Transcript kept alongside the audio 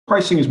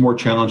Pricing is more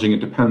challenging.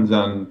 It depends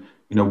on,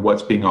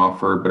 what's being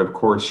offered. But of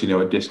course,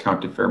 a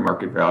discount to fair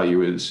market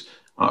value is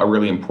a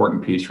really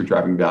important piece for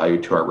driving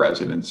value to our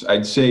residents.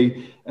 I'd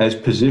say as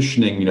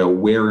positioning,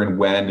 where and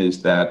when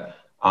is that,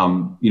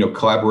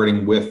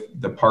 collaborating with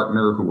the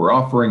partner who we're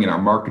offering and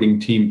our marketing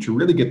team to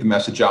really get the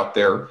message out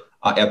there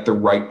at the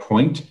right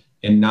point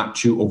and not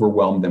to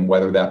overwhelm them,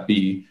 whether that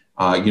be,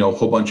 a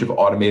whole bunch of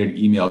automated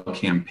email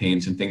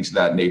campaigns and things of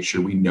that nature.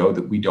 We know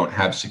that we don't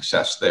have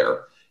success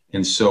there.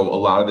 And so a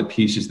lot of the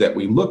pieces that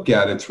we look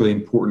at, it's really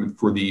important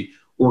for the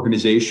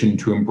organization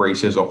to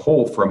embrace as a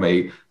whole, from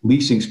a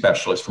leasing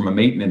specialist, from a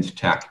maintenance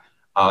tech,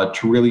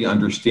 to really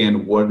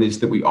understand what it is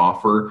that we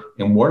offer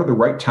and what are the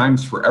right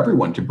times for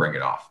everyone to bring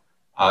it up,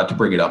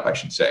 I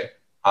should say.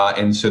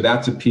 And so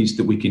that's a piece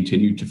that we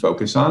continue to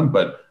focus on,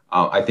 but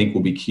I think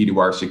will be key to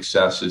our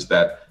success is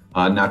that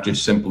not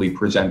just simply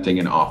presenting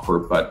an offer,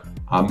 but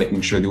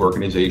making sure the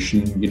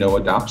organization,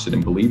 adopts it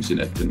and believes in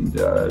it. And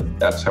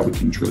that's how we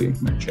can truly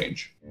implement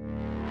change.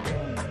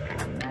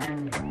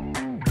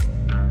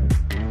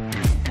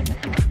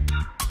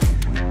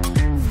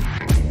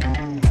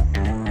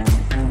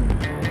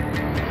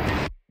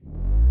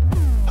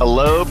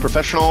 Hello,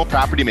 professional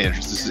property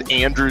managers. This is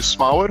Andrew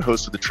Smallwood,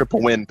 host of the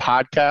Triple Win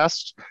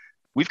podcast.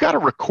 We've got a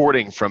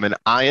recording from an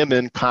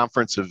IMN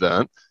conference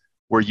event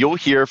where you'll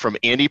hear from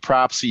Andy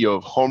Propp, CEO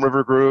of Home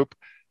River Group,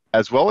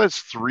 as well as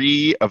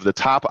 3 of the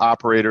top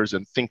operators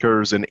and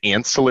thinkers in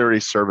ancillary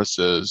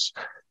services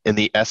in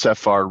the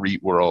SFR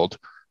REIT world,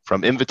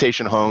 from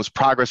Invitation Homes,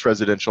 Progress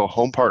Residential,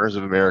 Home Partners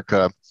of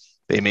America.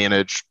 They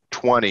manage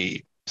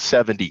 20,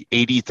 70,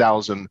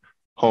 80,000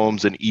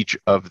 homes in each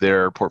of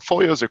their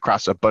portfolios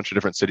across a bunch of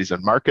different cities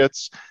and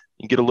markets.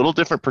 You get a little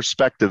different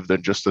perspective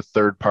than just a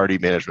third-party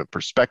management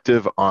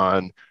perspective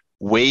on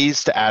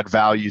ways to add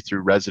value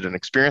through resident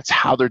experience,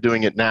 how they're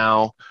doing it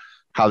now,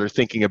 how they're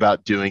thinking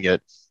about doing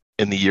it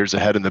in the years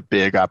ahead, and the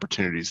big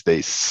opportunities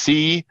they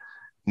see.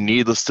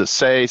 Needless to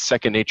say,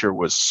 Second Nature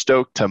was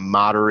stoked to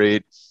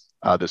moderate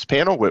this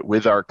panel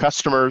with our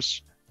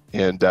customers,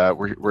 and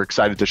we're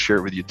excited to share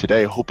it with you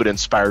today. Hope it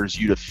inspires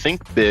you to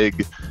think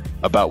big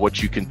about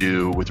what you can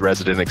do with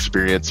resident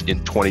experience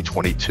in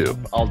 2022.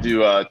 I'll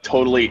do a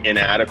totally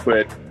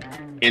inadequate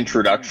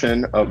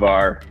introduction of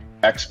our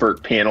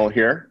expert panel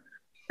here.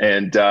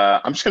 And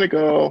I'm just going to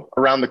go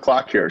around the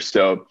clock here.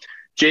 So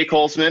Jake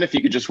Holzman, if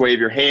you could just wave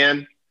your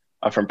hand,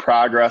 from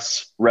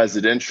Progress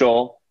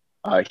Residential.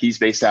 He's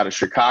based out of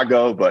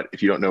Chicago, but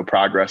if you don't know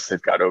Progress,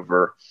 they've got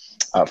over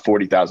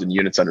 40,000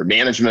 units under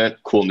management.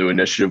 Cool new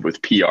initiative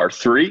with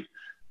PR3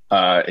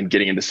 and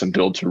getting into some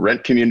build to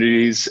rent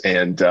communities,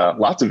 and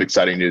lots of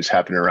exciting news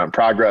happening around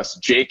Progress.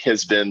 Jake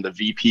has been the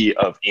VP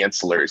of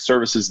Ancillary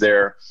Services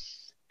there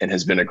and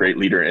has been a great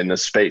leader in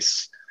this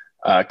space.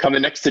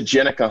 Coming next to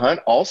Jenica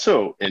Hunt,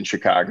 also in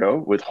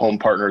Chicago with Home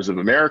Partners of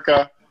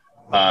America.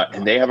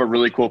 And they have a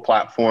really cool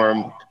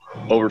platform,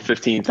 over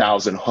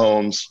 15,000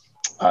 homes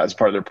as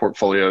part of their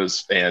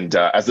portfolios. And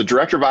as the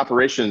director of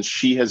operations,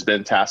 she has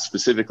been tasked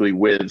specifically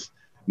with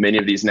many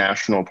of these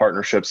national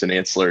partnerships and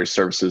ancillary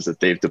services that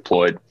they've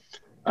deployed.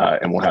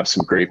 And we'll have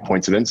some great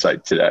points of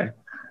insight today.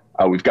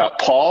 We've got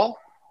Paul,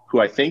 who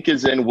I think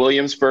is in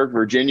Williamsburg,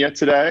 Virginia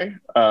today.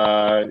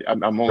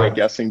 I'm only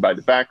guessing by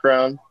the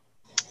background,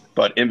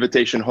 but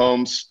Invitation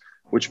Homes,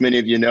 which many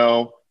of you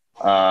know,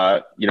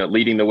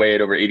 leading the way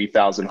at over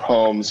 80,000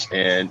 homes,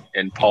 and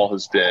Paul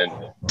has been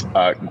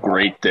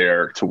great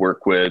there to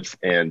work with,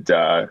 and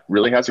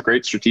really has a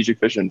great strategic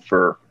vision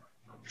for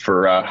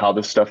how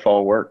this stuff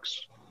all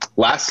works.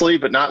 Lastly,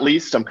 but not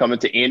least, I'm coming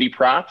to Andy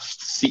Propp,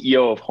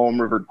 CEO of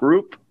Home River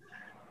Group.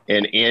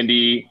 And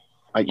Andy,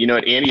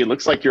 Andy, it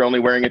looks like you're only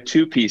wearing a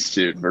 2-piece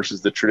suit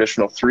versus the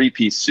traditional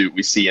 3-piece suit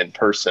we see in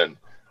person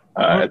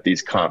at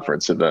these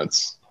conference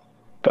events.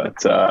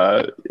 But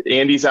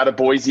Andy's out of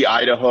Boise,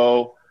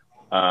 Idaho.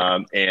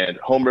 And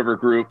Home River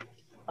Group,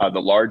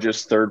 the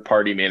largest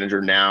third-party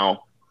manager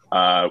now,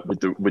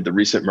 with the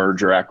recent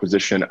merger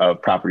acquisition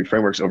of Property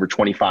Frameworks, over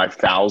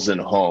 25,000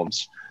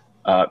 homes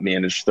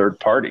managed third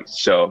parties.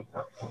 So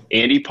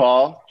Andy,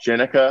 Paul,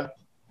 Jenica,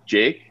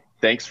 Jake,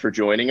 thanks for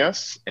joining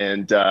us.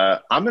 And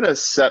I'm going to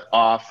set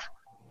off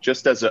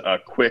just as a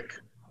quick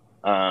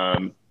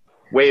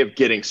way of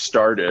getting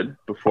started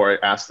before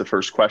I ask the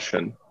first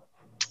question.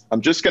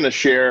 I'm just going to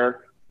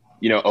share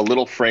a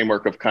little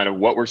framework of kind of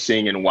what we're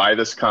seeing and why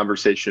this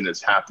conversation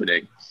is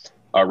happening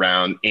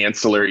around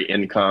ancillary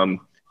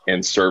income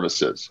and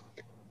services.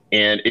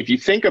 And if you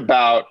think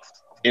about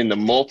in the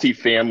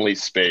multifamily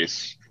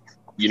space,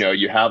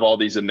 you have all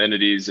these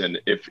amenities, and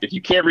if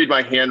you can't read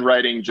my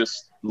handwriting,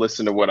 just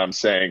listen to what I'm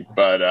saying.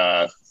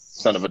 But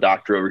son of a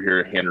doctor over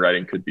here,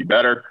 handwriting could be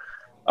better.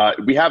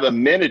 We have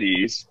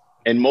amenities,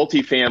 and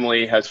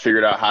multifamily has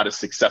figured out how to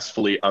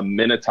successfully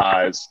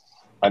amenitize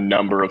a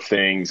number of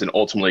things and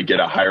ultimately get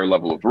a higher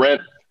level of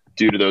rent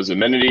due to those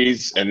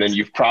amenities. And then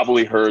you've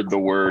probably heard the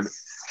word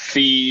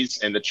fees.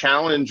 And the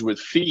challenge with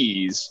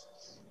fees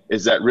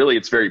is that really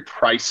it's very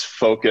price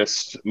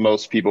focused.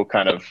 Most people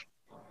kind of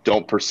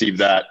don't perceive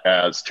that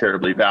as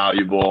terribly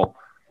valuable,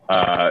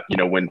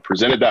 when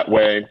presented that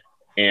way.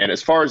 And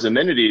as far as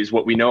amenities,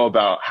 what we know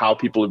about how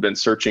people have been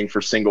searching for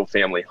single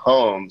family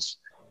homes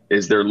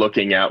is they're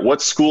looking at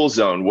what school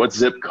zone, what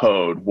zip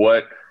code,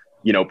 what,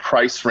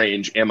 price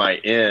range am I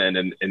in?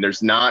 And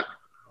there's not,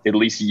 at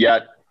least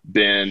yet,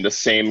 been the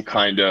same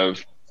kind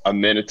of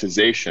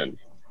amenitization.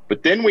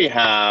 But then we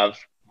have,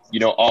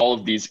 all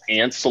of these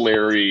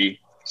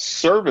ancillary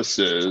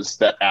services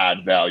that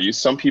add value.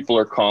 Some people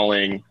are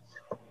calling,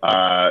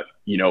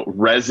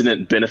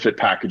 resident benefit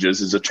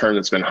packages is a term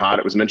that's been hot.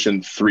 It was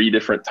mentioned 3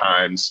 different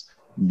times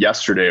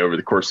yesterday over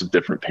the course of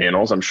different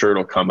panels. I'm sure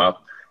it'll come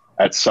up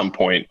at some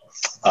point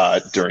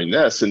during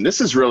this. And this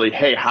is really,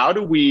 hey, how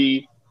do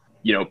we,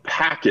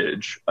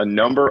 package a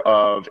number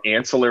of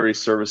ancillary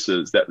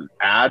services that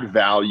add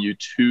value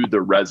to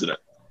the resident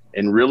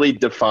and really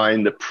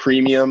define the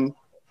premium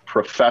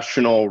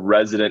professional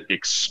resident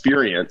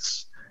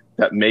experience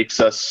that makes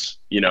us,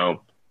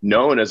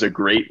 known as a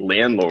great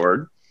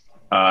landlord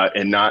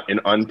and not an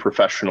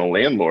unprofessional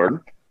landlord,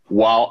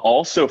 while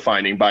also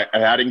finding by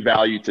adding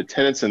value to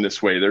tenants in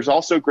this way, there's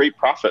also great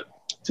profit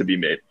to be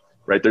made,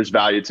 right? There's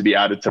value to be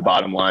added to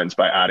bottom lines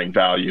by adding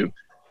value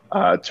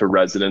to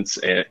residents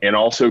and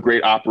also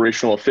great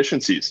operational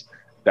efficiencies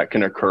that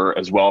can occur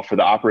as well for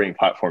the operating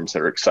platforms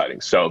that are exciting.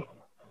 So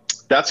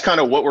that's kind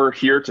of what we're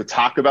here to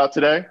talk about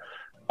today.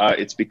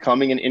 It's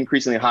becoming an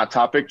increasingly hot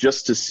topic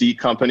just to see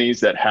companies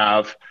that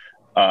have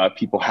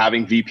people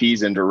having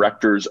VPs and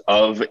directors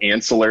of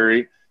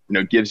ancillary,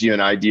 gives you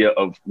an idea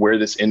of where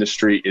this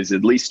industry is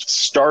at least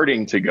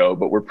starting to go,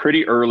 but we're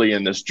pretty early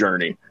in this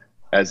journey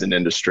as an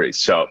industry.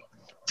 So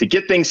to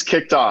get things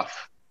kicked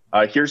off,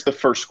 here's the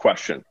first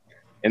question.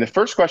 And the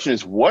first question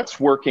is, what's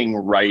working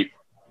right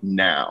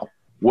now?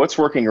 What's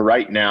working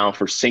right now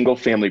for single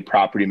family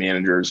property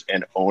managers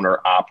and owner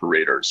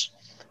operators?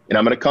 And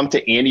I'm going to come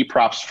to Andy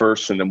Props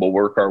first, and then we'll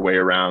work our way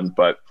around.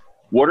 But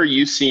what are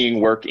you seeing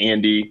work,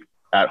 Andy,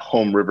 at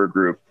Home River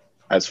Group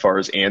as far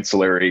as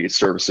ancillary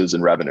services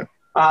and revenue?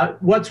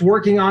 What's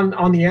working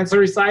on the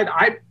ancillary side?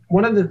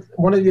 One of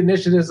the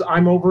initiatives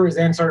I'm over is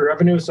ancillary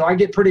revenue. So I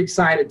get pretty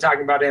excited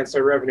talking about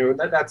ancillary revenue.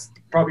 That's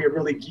probably a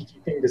really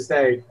geeky thing to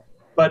say.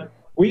 But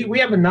we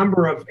have a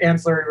number of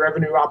ancillary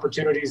revenue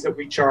opportunities that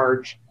we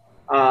charge.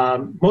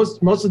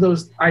 Most of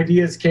those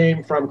ideas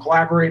came from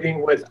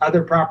collaborating with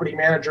other property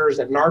managers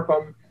at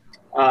NARPM,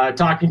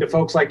 talking to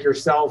folks like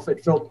yourself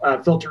at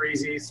Filter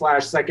Easy /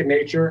 Second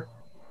Nature.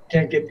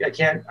 I can't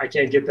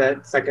get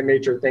that Second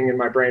Nature thing in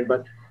my brain,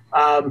 but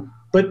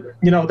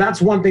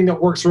that's one thing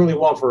that works really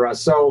well for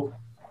us. So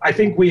I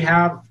think we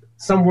have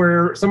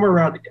somewhere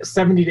around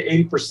 70 to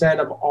 80%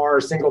 of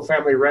our single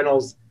family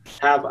rentals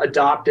have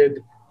adopted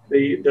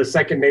the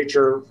Second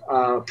Nature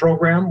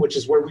program, which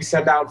is where we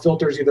send out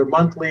filters either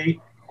monthly,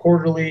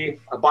 quarterly,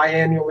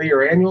 biannually,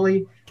 or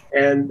annually,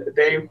 and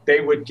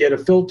they would get a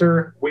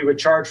filter. We would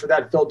charge for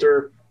that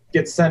filter,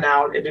 gets sent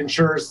out. It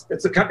ensures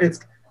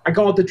I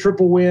call it the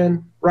triple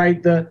win,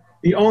 right? The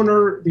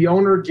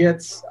owner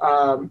gets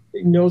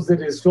knows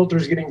that his filter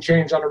is getting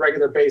changed on a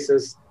regular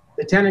basis.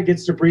 The tenant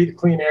gets to breathe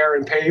clean air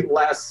and pay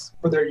less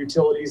for their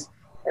utilities,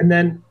 and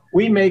then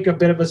we make a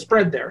bit of a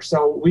spread there.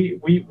 So we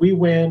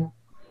win.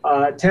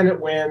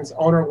 Tenant wins,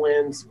 owner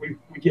wins. We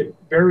get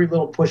very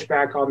little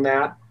pushback on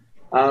that.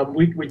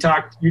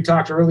 You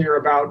talked earlier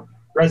about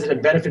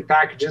resident benefit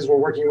packages. We're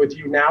working with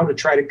you now to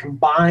try to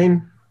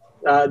combine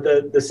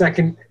the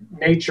Second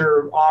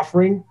Nature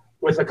offering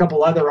with a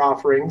couple other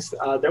offerings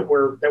that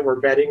we're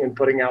vetting and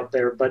putting out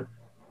there. But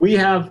we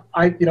have,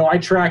 I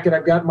track it.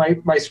 I've got my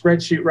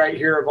spreadsheet right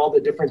here of all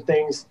the different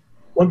things.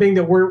 One thing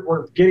that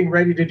we're getting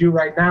ready to do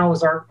right now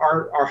is our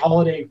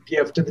holiday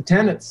gift to the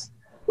tenants,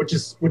 which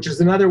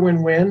is another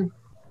win-win.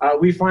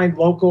 We find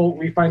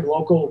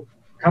local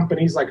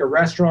companies like a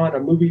restaurant, a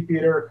movie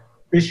theater.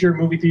 This year,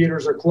 movie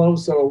theaters are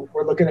closed, so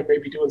we're looking at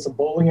maybe doing some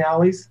bowling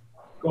alleys,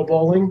 go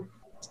bowling,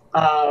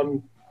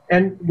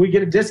 and we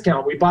get a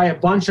discount. We buy a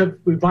bunch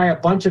of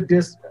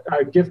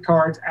gift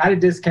cards at a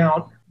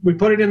discount. We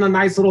put it in a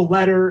nice little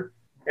letter,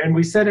 and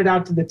we send it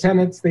out to the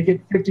tenants. They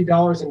get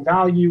 $50 in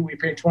value. We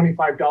pay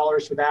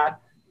 $25 for that,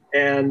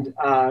 and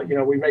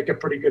we make a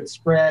pretty good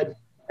spread.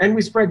 And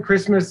we spread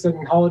Christmas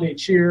and holiday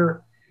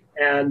cheer,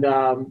 and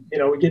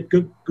we get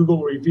good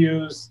Google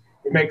reviews.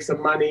 We make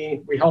some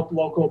money. We help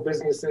local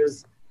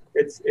businesses.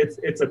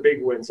 It's a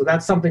big win. So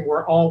that's something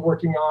we're all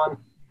working on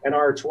in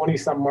our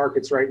 20-some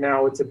markets right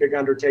now. It's a big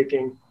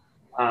undertaking,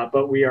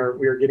 but we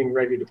are getting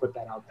ready to put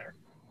that out there.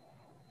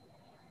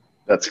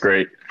 That's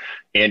great,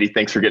 Andy.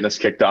 Thanks for getting us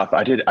kicked off.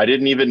 I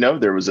didn't even know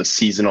there was a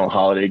seasonal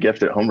holiday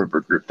gift at Home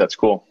River Group. That's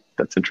cool.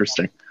 That's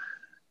interesting.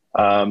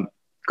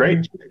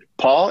 Great.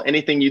 Paul,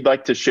 anything you'd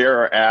like to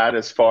share or add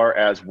as far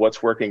as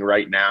what's working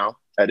right now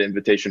at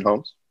Invitation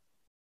Homes?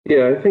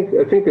 Yeah, I think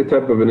the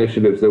type of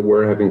initiatives that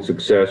we're having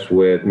success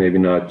with, maybe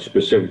not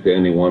specific to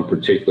any one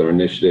particular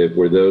initiative,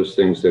 were those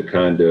things that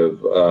kind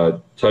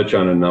of touch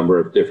on a number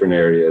of different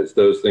areas,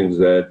 those things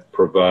that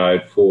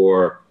provide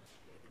for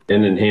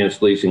an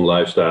enhanced leasing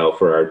lifestyle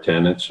for our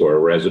tenants or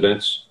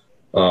residents.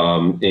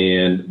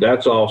 And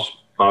that's all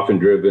often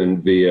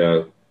driven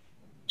via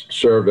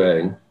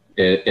surveying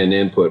and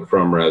input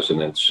from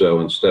residents. So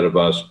instead of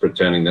us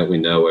pretending that we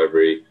know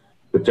every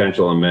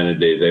potential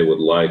amenity they would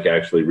like,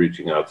 actually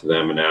reaching out to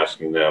them and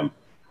asking them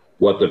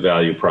what the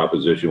value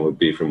proposition would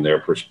be from their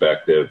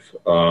perspective.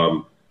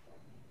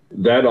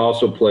 That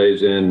also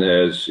plays in,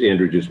 as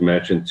Andrew just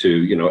mentioned,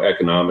 to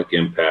economic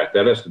impact.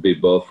 That has to be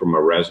both from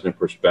a resident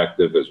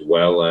perspective as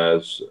well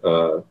as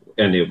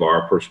any of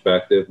our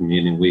perspective,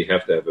 meaning we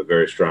have to have a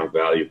very strong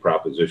value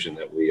proposition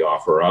that we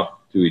offer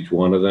up to each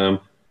one of them.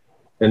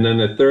 And then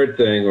the third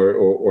thing,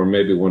 or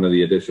maybe one of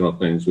the additional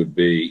things, would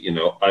be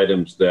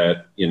items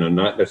that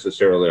not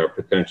necessarily are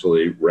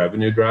potentially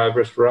revenue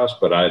drivers for us,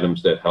 but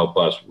items that help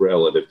us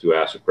relative to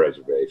asset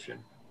preservation.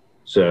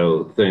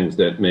 So things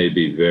that may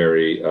be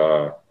very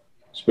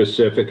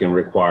specific and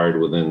required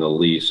within the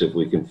lease, if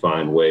we can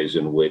find ways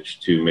in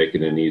which to make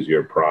it an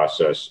easier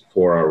process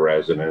for our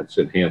residents,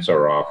 enhance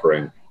our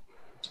offering,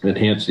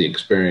 enhance the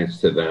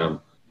experience to them,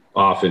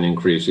 often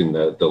increasing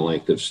the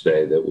length of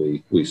stay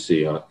that we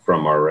see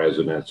from our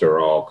residents, are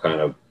all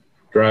kind of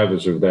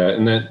drivers of that.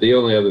 And then the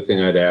only other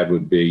thing I'd add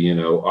would be,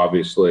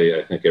 obviously,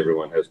 I think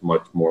everyone has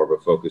much more of a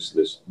focus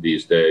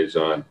these days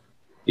on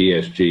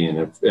ESG and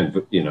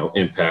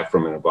impact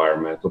from an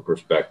environmental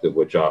perspective,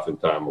 which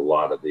oftentimes a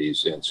lot of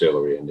these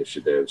ancillary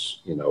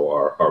initiatives,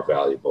 are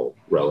valuable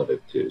relative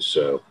to.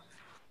 So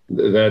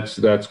that's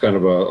kind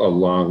of a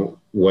long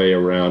way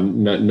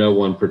around. No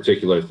one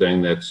particular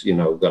thing that's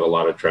got a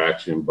lot of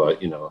traction,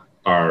 but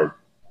our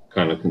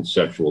kind of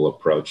conceptual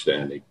approach to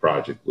any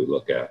project we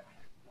look at.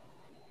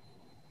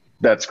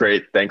 That's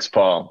great. Thanks,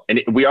 Paul.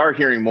 And we are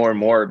hearing more and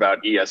more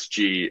about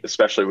ESG,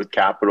 especially with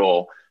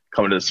capital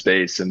coming to the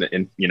space,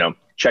 and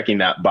checking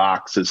that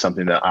box is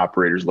something that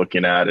operators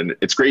looking at. And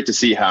it's great to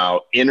see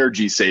how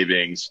energy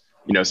savings,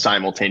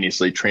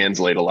 simultaneously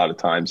translate a lot of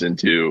times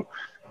into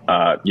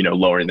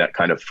lowering that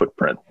kind of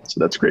footprint. So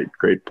that's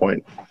great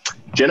point.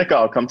 Jenica,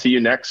 I'll come to you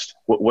next.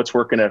 What's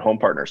working at Home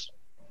Partners?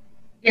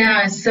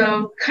 Yeah,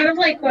 so kind of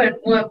like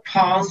what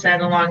Paul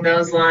said along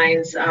those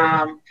lines.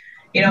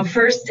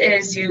 First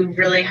is you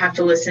really have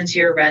to listen to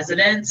your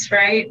residents,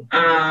 right?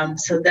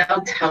 So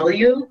they'll tell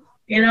you,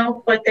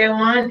 what they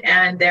want,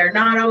 and they're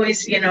not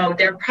always,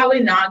 they're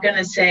probably not going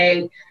to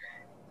say,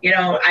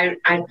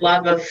 I'd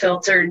love a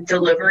filtered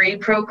delivery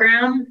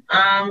program,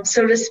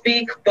 so to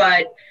speak,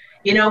 but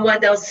what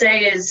they'll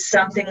say is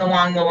something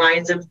along the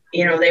lines of,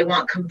 they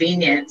want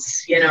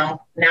convenience.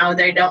 Now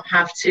they don't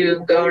have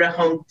to go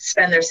to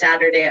spend their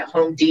Saturday at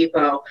Home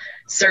Depot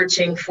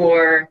searching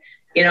for,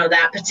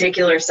 that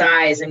particular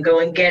size and go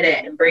and get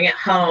it and bring it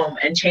home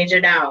and change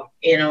it out.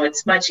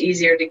 It's much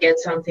easier to get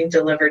something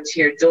delivered to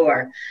your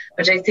door,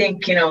 which I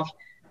think,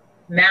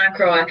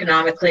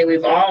 macroeconomically,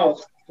 we've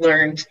all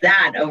learned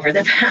that over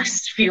the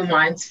past few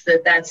months,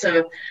 that's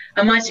a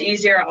much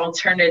easier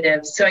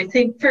alternative. So I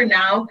think for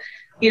now,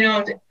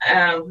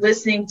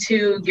 listening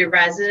to your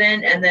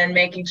resident and then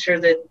making sure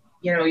that,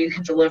 you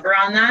can deliver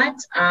on that,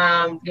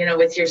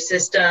 with your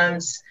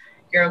systems,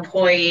 your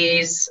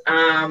employees,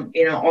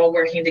 all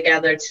working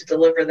together to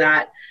deliver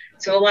that.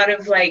 So a lot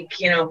of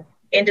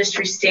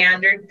industry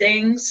standard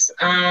things,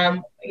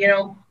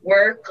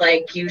 work,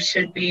 like you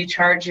should be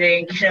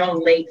charging,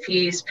 late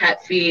fees,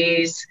 pet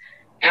fees,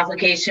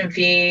 application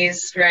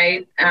fees,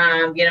 right?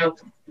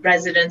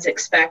 Residents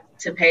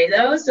expect to pay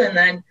those. And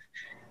then,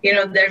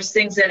 there's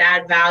things that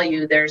add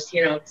value. There's,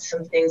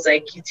 some things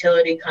like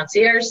utility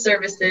concierge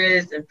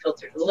services and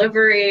filter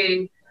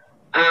delivery,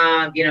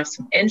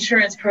 some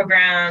insurance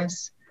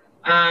programs,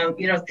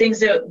 things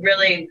that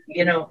really,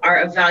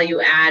 are a value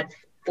add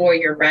for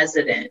your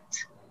resident.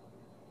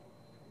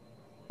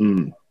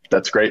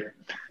 That's great.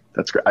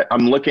 That's great.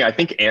 I'm looking, I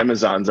think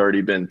Amazon's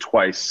already been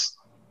twice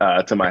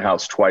to my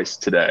house twice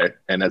today,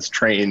 and has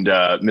trained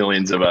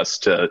millions of us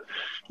to,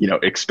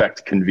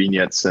 expect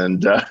convenience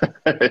and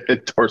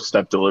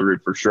doorstep delivery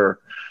for sure.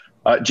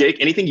 Jake,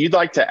 anything you'd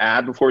like to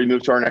add before we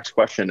move to our next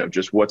question of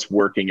just what's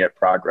working at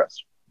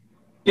Progress?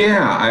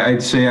 Yeah,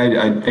 I'd say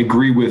I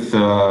agree with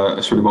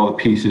sort of all the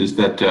pieces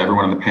that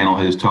everyone on the panel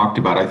has talked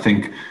about. I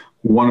think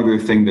one other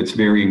thing that's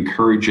very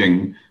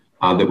encouraging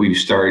that we've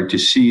started to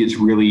see is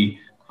really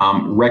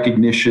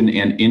recognition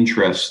and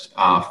interest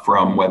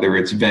from whether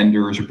it's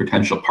vendors or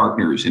potential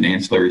partners in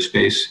ancillary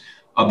space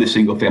of the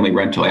single family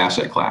rental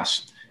asset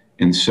class.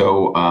 And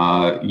so,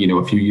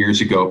 a few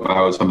years ago,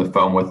 I was on the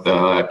phone with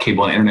a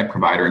cable and internet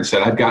provider and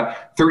said, I've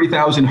got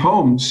 30,000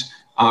 homes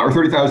or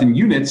 30,000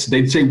 units.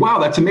 They'd say, wow,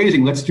 that's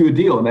amazing. Let's do a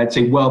deal. And I'd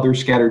say, well, they're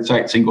scattered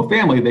site single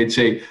family. They'd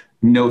say,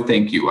 no,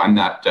 thank you. I'm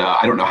not,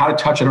 I don't know how to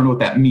touch. I don't know what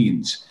that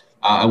means.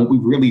 And what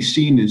we've really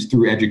seen is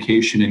through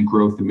education and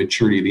growth and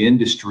maturity of the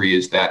industry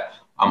is that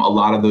a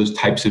lot of those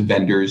types of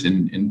vendors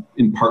and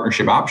in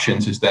partnership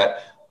options is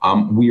that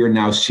we are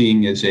now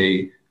seeing as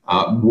a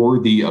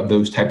worthy of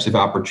those types of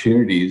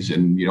opportunities.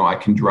 And, I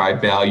can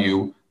drive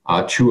value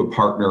to a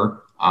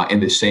partner in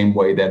the same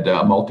way that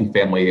a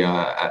multifamily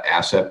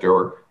asset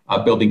or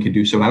a building can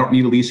do so. And I don't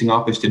need a leasing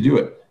office to do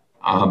it.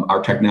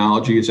 Our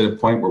technology is at a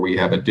point where we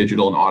have a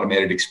digital and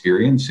automated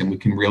experience, and we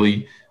can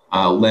really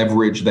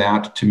leverage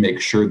that to make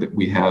sure that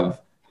we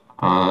have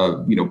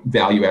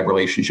value add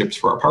relationships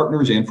for our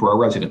partners and for our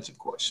residents, of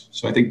course.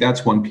 So I think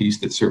that's one piece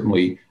that's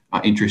certainly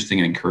interesting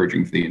and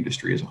encouraging for the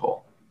industry as a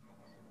whole.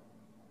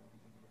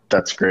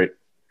 That's great.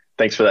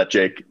 Thanks for that,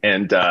 Jake.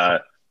 And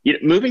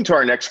moving to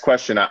our next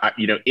question,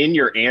 in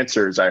your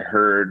answers, I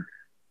heard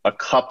a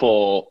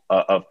couple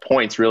of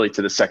points really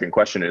to the second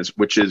question,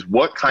 which is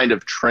what kind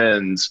of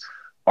trends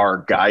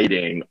are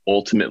guiding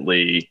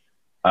ultimately,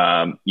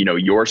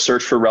 your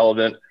search for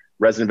relevant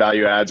resident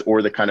value adds,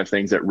 or the kind of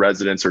things that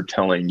residents are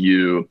telling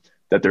you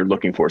that they're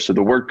looking for. So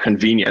the word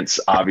convenience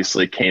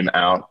obviously came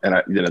out,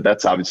 and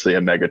that's obviously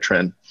a mega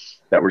trend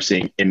that we're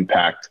seeing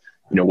impact,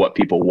 what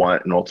people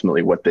want and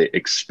ultimately what they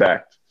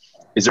expect.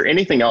 Is there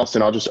anything else,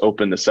 and I'll just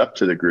open this up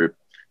to the group,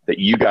 that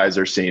you guys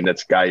are seeing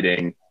that's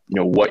guiding,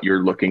 what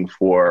you're looking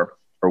for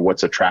or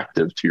what's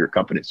attractive to your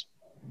companies?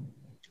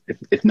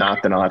 If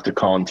not, then I'll have to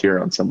volunteer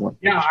on someone.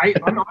 Yeah,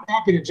 I'm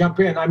happy to jump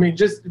in. I mean,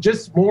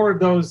 just more of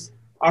those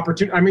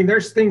opportunities. I mean,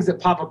 there's things that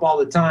pop up all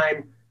the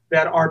time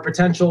that are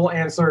potential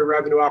ancillary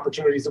revenue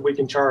opportunities that we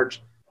can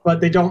charge,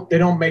 but they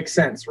don't make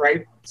sense,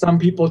 right? Some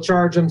people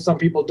charge them, some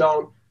people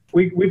don't.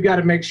 We've got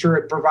to make sure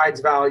it provides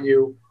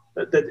value,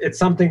 that it's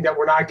something that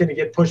we're not going to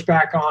get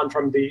pushback on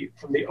from the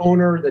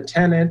owner, the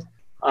tenant.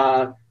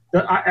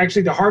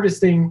 Actually, the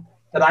hardest thing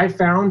that I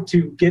found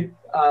to get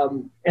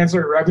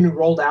ancillary revenue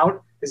rolled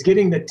out is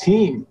getting the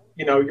team,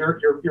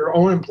 your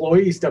own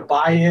employees to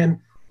buy in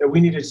that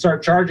we need to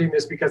start charging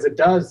this because it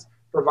does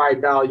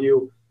provide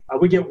value.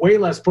 We get way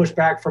less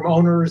pushback from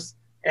owners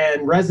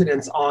and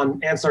residents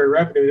on ancillary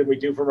revenue than we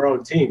do from our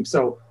own team.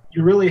 So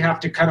you really have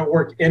to kind of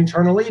work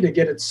internally to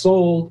get it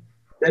sold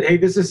that, hey,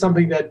 this is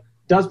something that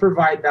does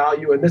provide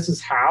value and this is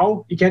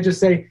how. You can't just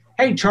say,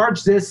 hey,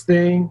 charge this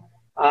thing,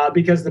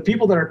 because the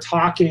people that are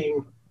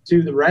talking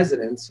to the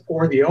residents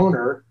or the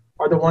owner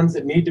are the ones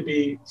that need to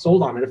be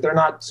sold on it. If they're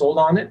not sold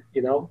on it,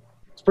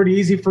 it's pretty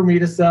easy for me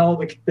to sell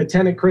the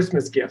tenant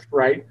Christmas gift,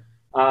 right?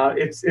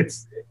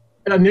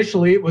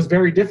 Initially it was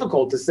very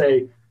difficult to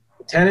say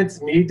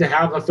tenants need to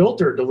have a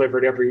filter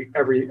delivered every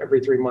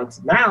 3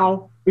 months.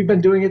 Now we've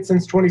been doing it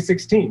since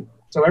 2016,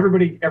 so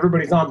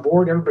everybody's on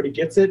board. Everybody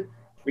gets it.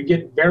 We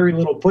get very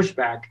little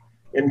pushback.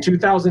 In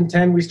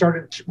 2010, we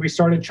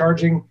started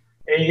charging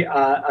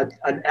an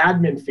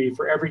admin fee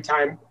for every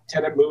time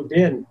tenant moved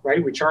in.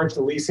 Right, we charged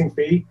the leasing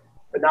fee,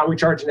 but now we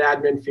charge an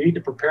admin fee to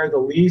prepare the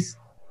lease,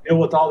 deal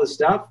with all the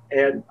stuff.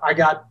 And I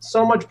got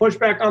so much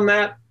pushback on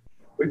that.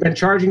 We've been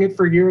charging it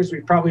for years.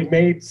 We've probably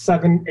made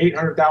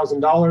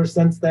 $800,000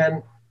 since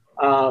then.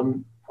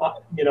 Bottom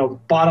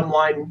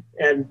line,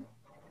 and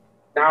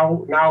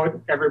now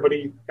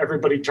everybody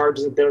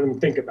charges it. They don't even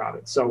think about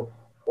it. So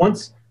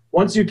once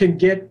you can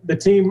get the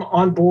team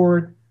on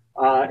board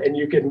and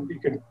you can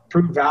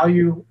prove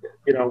value,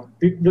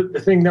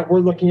 the thing that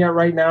we're looking at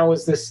right now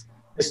is this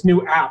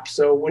new app.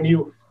 So when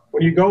you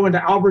go into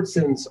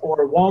Albertsons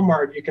or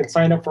Walmart, you can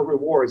sign up for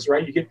rewards,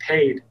 right? You get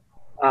paid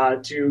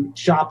to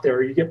shop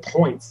there, you get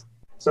points.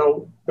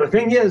 So the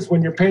thing is,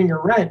 when you're paying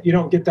your rent, you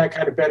don't get that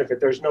kind of benefit.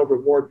 There's no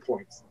reward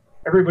points.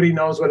 Everybody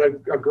knows what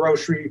a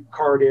grocery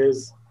card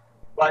is,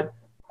 but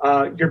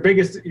your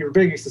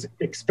biggest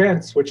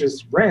expense, which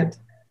is rent,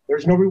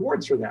 there's no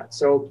rewards for that.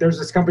 So there's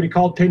this company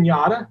called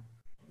Pinata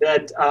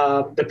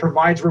that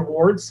provides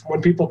rewards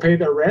when people pay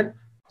their rent.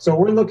 So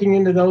we're looking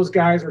into those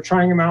guys. We're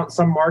trying them out in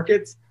some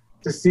markets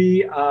to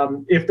see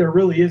if there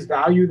really is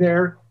value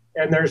there,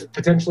 and there's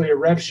potentially a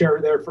rev share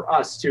there for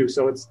us too.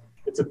 So it's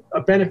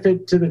a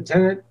benefit to the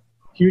tenant,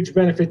 huge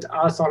benefit to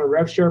us on a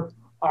rev share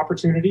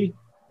opportunity,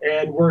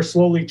 and we're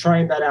slowly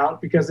trying that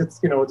out because it's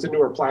a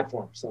newer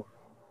platform. So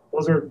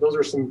those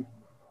are some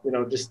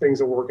just things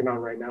that we're working on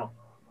right now.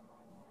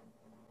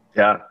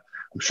 Yeah,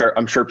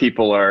 I'm sure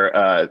people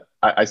are.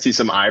 I see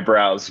some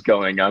eyebrows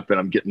going up, and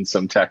I'm getting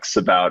some texts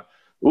about,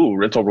 ooh,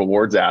 rental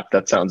rewards app.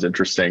 That sounds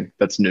interesting.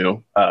 That's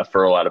new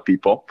for a lot of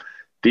people.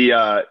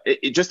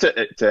 Just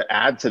to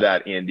add to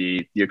that,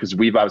 Andy, because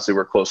we've obviously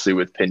worked closely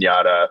with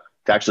Pinata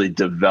to actually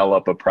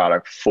develop a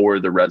product for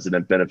the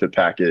resident benefit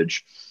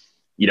package.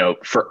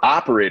 For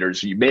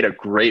operators, you made a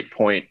great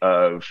point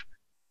of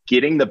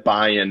getting the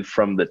buy-in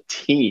from the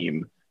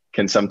team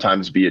can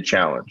sometimes be a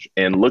challenge.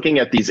 And looking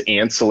at these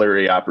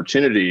ancillary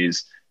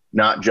opportunities,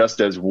 not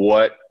just as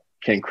what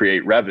can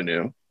create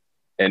revenue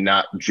and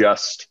not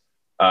just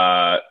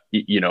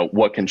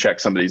what can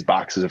check some of these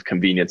boxes of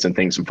convenience and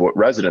things of what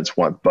residents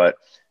want, but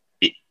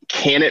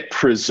can it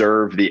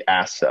preserve the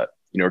asset?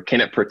 Or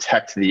can it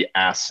protect the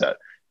asset?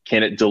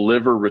 Can it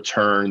deliver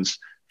returns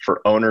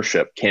for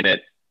ownership? Can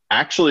it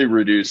actually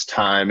reduce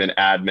time and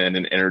admin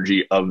and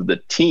energy of the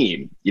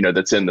team,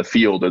 that's in the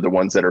field, or the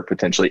ones that are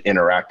potentially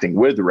interacting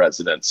with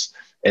residents,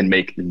 and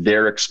make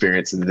their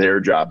experience, their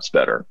jobs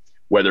better?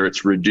 Whether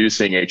it's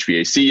reducing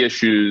HVAC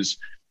issues,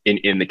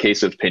 in the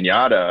case of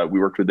Pinata,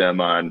 we worked with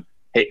them on,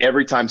 hey,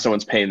 every time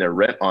someone's paying their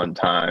rent on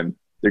time,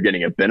 they're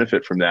getting a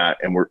benefit from that.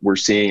 And we're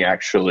seeing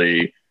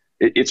actually,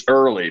 it's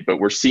early, but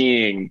we're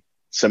seeing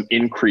some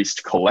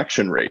increased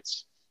collection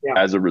rates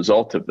as a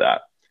result of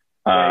that.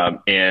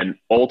 And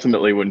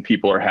ultimately, when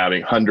people are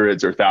having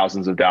hundreds or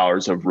thousands of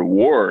dollars of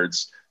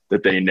rewards,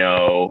 that they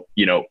know,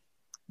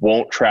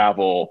 won't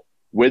travel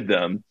with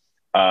them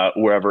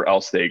wherever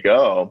else they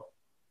go,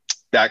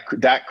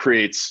 that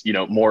creates,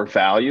 more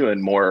value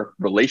and more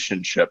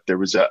relationship. There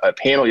was a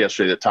panel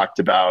yesterday that talked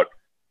about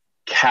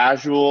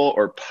casual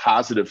or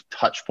positive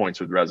touch points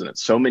with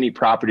residents. So many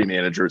property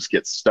managers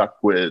get stuck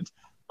with,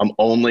 I'm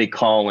only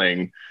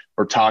calling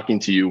or talking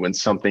to you when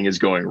something is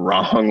going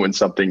wrong, when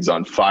something's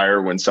on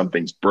fire, when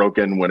something's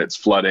broken, when it's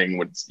flooding,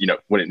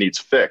 when it needs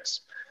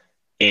fixed.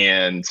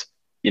 And,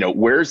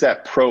 where's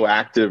that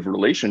proactive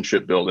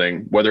relationship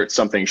building, whether it's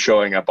something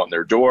showing up on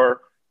their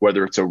door,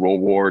 whether it's a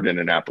reward in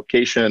an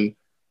application,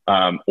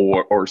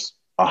 or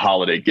a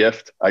holiday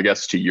gift, I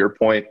guess, to your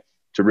point,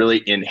 to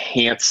really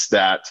enhance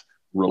that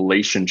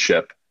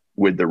relationship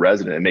with the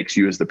resident. It makes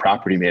you as the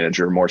property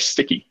manager more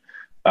sticky.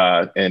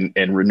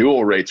 And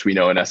renewal rates, we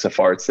know in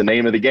SFR, it's the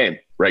name of the game,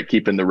 right?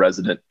 Keeping the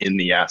resident in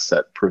the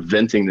asset,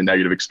 preventing the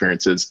negative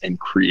experiences and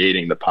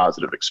creating the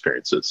positive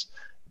experiences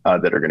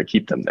that are going to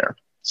keep them there.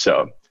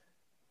 So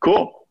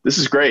cool. This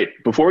is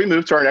great. Before we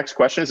move to our next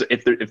questions,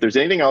 if there's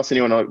anything else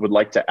anyone would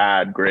like to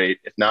add, great.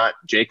 If not,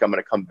 Jake, I'm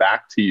going to come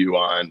back to you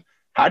on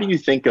how do you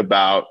think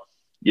about,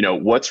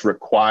 what's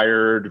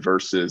required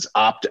versus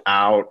opt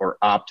out or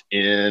opt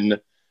in,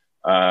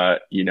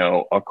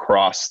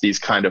 across these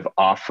kind of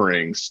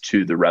offerings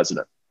to the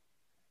resident?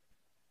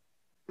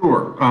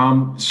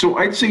 Sure. So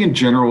I'd say in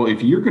general,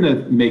 if you're going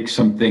to make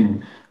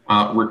something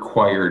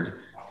required,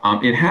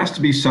 it has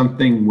to be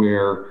something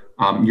where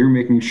you're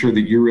making sure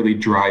that you're really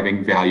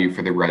driving value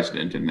for the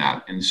resident in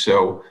that. And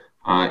so,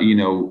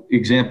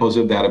 examples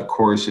of that, of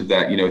course, is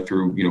that,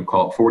 through,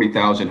 call it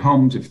 40,000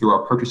 homes, if through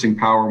our purchasing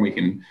power, we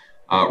can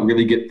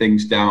really get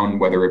things down,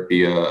 whether it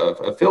be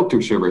a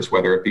filter service,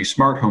 whether it be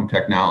smart home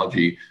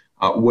technology,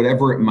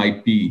 whatever it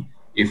might be,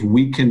 if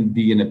we can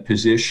be in a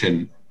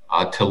position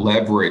to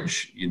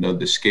leverage,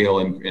 the scale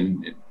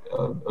and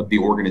of the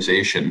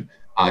organization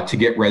to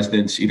get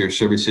residents either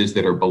services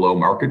that are below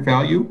market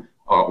value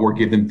or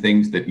give them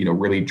things that,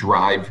 really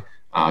drive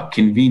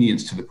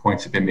convenience to the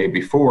points that have been made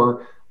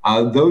before,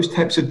 those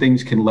types of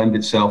things can lend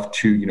itself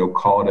to,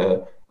 call it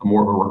a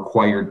more of a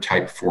required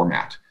type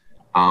format.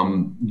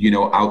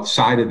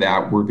 Outside of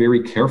that, we're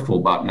very careful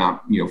about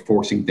not,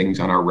 forcing things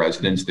on our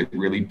residents that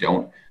really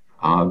don't,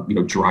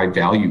 drive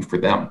value for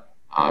them.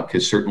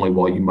 Because certainly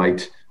while you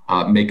might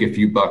make a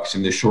few bucks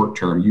in the short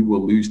term, you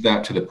will lose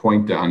that to the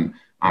point on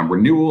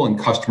renewal and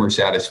customer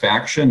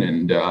satisfaction.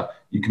 And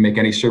you can make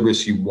any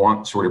service you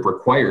want sort of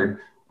required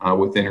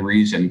within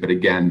reason. But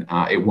again,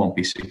 it won't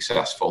be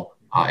successful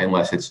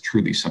unless it's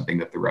truly something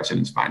that the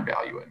residents find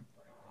value in.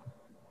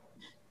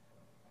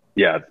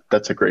 Yeah,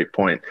 that's a great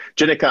point.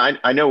 Jenica,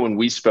 I know when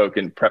we spoke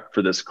in prep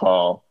for this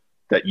call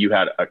that you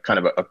had a kind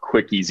of a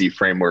quick, easy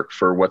framework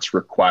for what's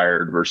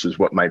required versus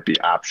what might be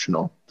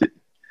optional.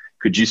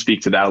 Could you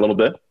speak to that a little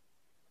bit?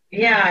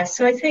 Yeah,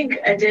 so I think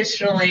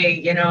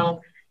additionally,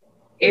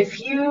 if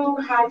you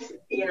have,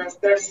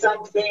 if there's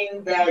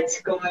something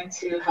that's going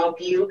to help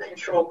you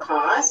control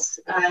costs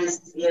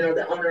as,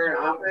 the owner and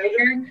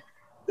operator,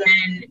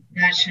 then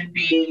that should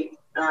be,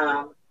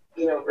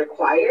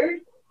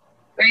 required,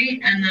 right?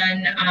 And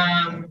then,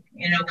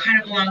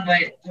 kind of along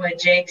what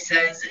Jake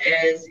says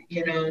is,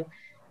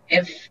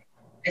 if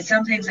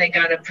some things I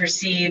got to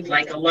perceive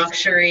like a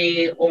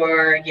luxury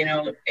or,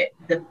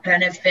 the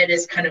benefit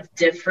is kind of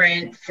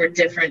different for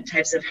different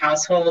types of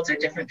households or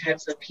different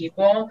types of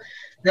people,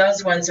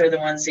 those ones are the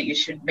ones that you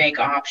should make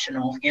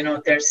optional.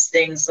 There's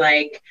things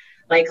like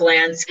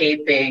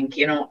landscaping,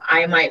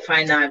 I might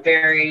find that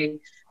very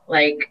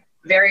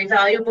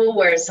valuable,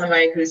 whereas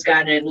somebody who's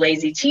got a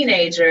lazy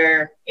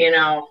teenager,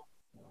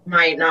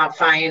 might not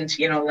find,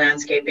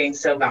 landscaping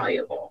so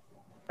valuable.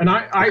 And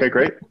okay,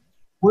 great.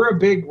 We're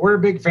a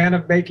big fan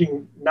of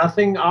making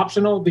nothing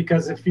optional,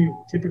 because if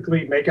you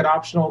typically make it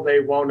optional, they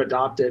won't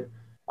adopt it.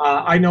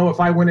 I know if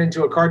I went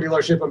into a car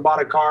dealership and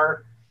bought a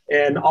car,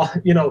 and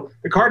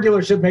the car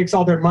dealership makes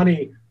all their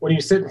money when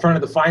you sit in front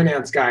of the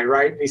finance guy,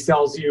 right? And he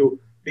sells you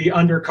the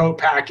undercoat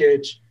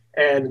package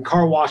and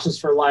car washes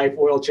for life,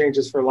 oil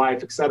changes for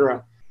life,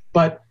 etc.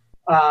 But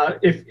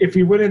if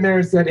you went in there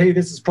and said, "Hey,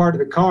 this is part of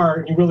the car,"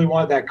 and you really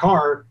wanted that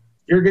car,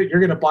 you're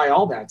going to buy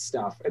all that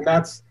stuff, and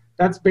that's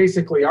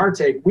basically our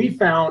take. We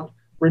found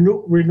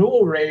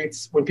renewal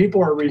rates when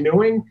people are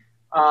renewing,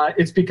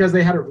 it's because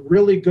they had a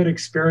really good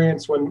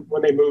experience when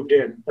they moved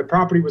in. The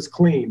property was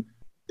clean.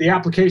 The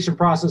application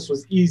process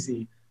was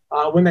easy.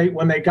 When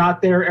they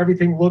got there,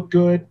 everything looked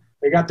good.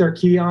 They got their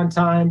key on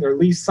time. Their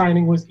lease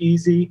signing was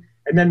easy.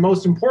 And then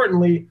most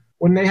importantly,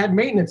 when they had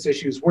maintenance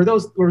issues, were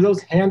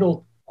those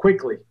handled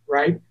quickly,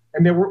 right?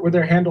 And were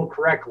they handled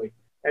correctly?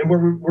 And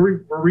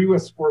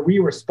were we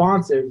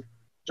responsive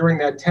during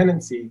that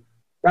tenancy?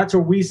 That's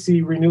where we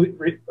see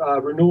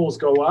renewals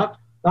go up,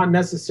 not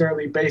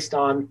necessarily based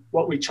on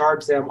what we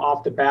charge them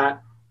off the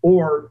bat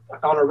or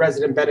on a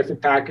resident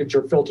benefit package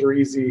or filter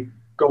easy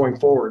going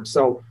forward.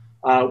 So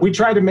we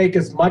try to make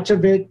as much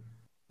of it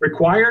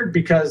required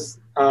because,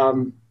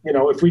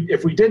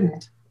 if we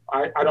didn't,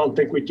 I don't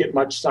think we'd get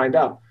much signed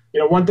up.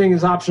 One thing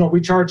is optional.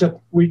 We charge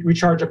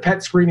a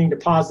pet screening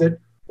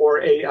deposit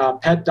or a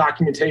pet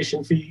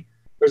documentation fee.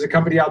 There's a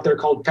company out there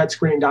called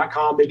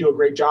petscreen.com. They do a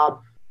great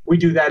job. We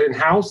do that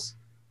in-house,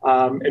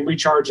 and we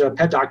charge a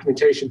pet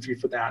documentation fee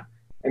for that.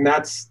 And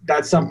that's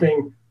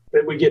something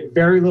that we get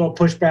very little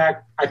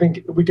pushback. I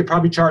think we could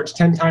probably charge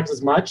 10 times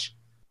as much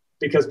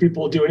because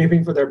people will do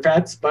anything for their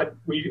pets, but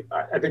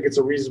I think it's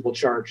a reasonable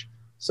charge.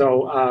 So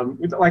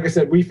like I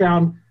said, we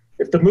found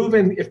if the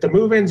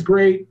move-in's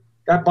great,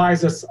 that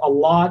buys us a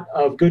lot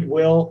of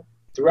goodwill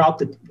throughout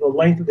the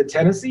length of the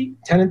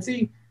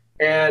tenancy,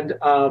 and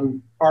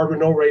our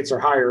renewal rates are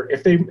higher.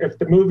 If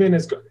the move-in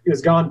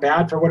is gone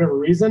bad for whatever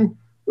reason,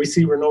 we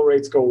see renewal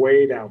rates go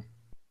way down.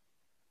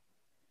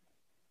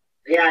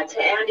 Yeah,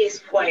 to Andy's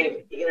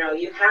point,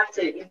 you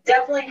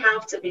definitely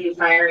have to be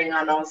firing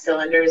on all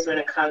cylinders when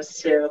it comes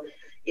to,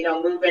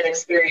 move-in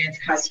experience,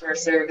 customer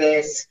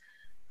service,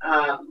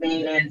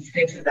 maintenance,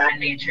 things of that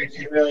nature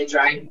to really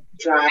drive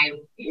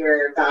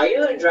your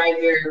value and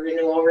drive your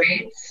renewal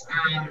rates,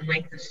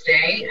 length of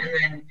stay, and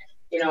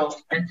then,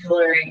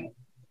 ancillary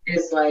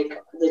is like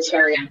the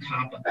cherry on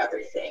top of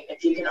everything.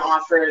 If you can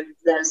offer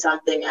them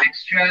something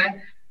extra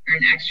or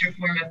an extra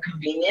form of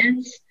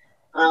convenience,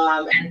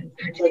 and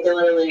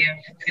particularly if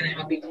it's going to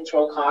help you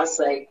control costs,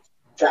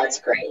 that's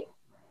great.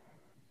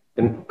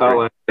 And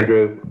I'll add,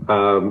 Andrew,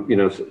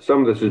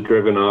 some of this is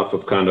driven off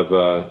of kind of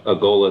a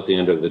goal at the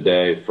end of the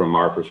day from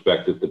our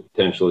perspective to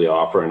potentially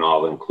offer an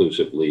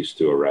all-inclusive lease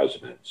to a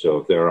resident. So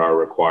if there are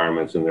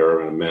requirements and there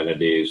are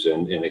amenities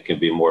and it can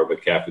be more of a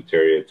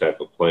cafeteria type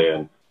of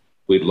plan,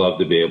 we'd love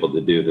to be able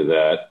to do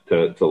that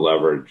to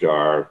leverage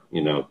our,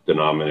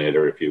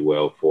 denominator, if you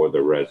will, for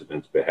the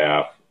residents'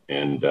 behalf.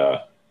 And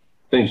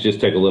things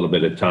just take a little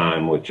bit of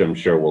time, which I'm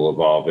sure will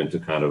evolve into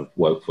kind of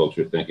what folks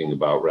are thinking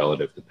about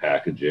relative to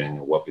packaging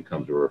and what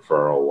becomes a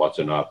referral, what's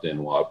an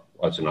opt-in,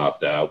 what's an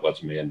opt-out,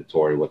 what's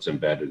mandatory, what's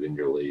embedded in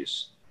your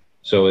lease.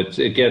 So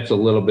it gets a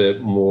little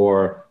bit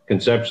more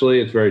conceptually,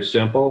 it's very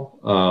simple.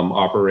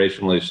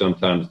 Operationally,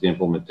 sometimes the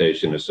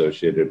implementation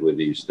associated with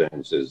these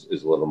things is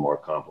a little more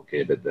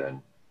complicated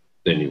than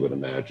you would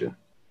imagine.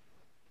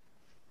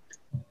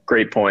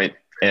 Great point.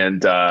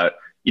 And,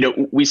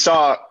 we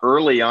saw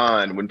early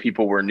on when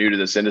people were new to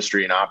this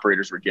industry and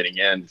operators were getting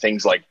in,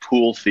 things like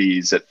pool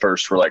fees at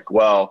first were like,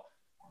 well,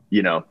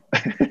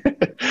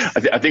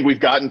 I think we've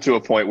gotten to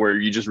a point where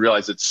you just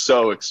realize it's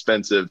so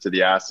expensive to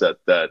the asset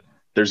that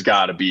there's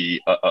got to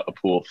be a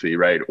pool fee,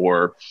 right?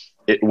 Or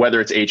whether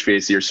it's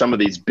HVAC or some of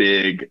these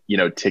big,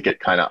 ticket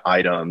kind of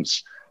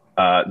items,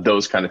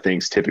 those kind of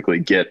things typically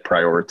get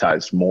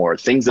prioritized more.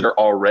 Things that are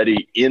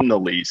already in the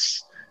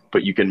lease,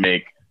 but you can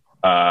make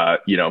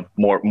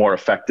more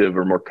effective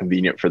or more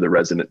convenient for the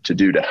resident to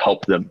do to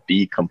help them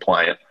be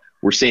compliant.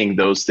 We're seeing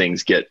those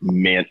things get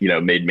made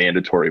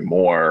mandatory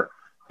more.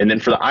 And then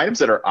for the items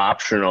that are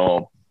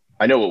optional,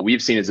 I know what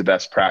we've seen as a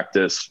best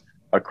practice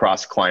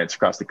across clients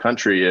across the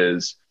country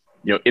is,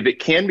 if it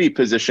can be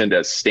positioned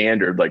as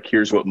standard, like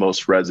here's what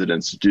most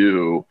residents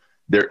do,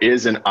 there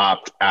is an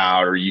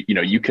opt-out, or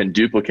you can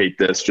duplicate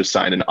this, just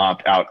sign an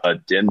opt-out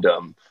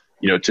addendum,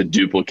 to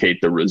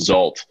duplicate the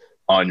result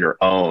on your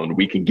own.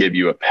 We can give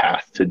you a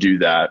path to do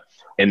that.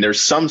 And there's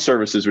some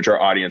services which our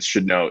audience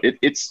should know.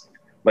 It's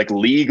like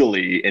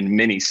legally in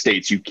many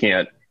states, you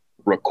can't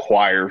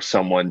require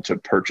someone to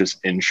purchase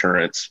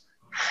insurance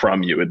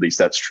from you. At least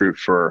that's true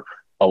for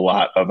a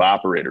lot of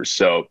operators.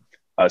 So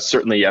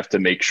certainly you have to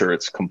make sure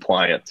it's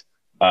compliant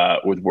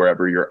with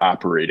wherever you're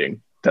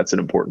operating. That's an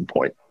important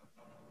point.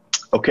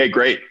 Okay,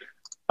 great.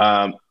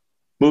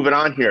 Moving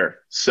on here.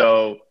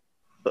 So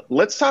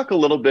let's talk a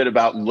little bit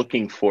about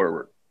looking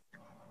forward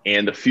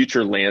and the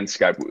future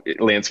landscape.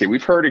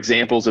 We've heard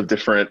examples of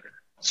different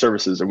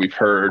services, and we've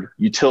heard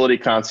utility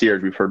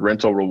concierge, we've heard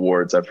rental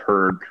rewards. I've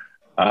heard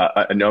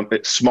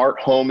smart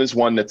home is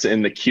one that's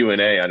in the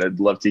Q&A, and I'd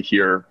love to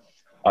hear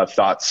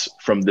thoughts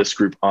from this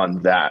group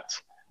on that.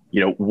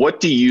 What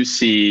do you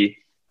see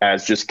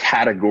as just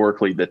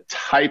categorically the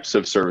types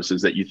of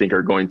services that you think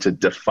are going to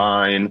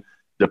define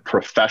the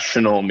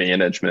professional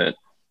management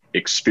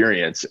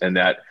experience and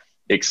that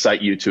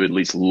excite you to at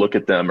least look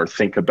at them or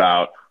think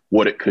about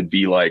what it could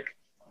be like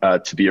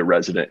to be a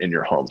resident in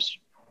your homes?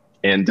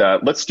 And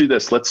let's do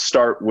this. Let's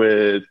start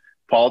with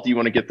Paul. Do you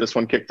want to get this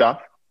one kicked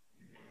off?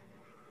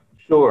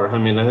 Sure. I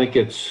mean, I think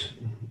it's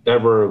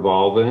ever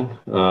evolving.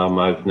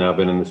 I've now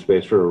been in the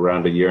space for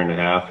around a year and a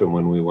half. And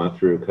when we went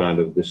through kind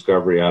of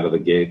discovery out of the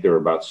gate, there were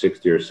about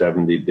 60 or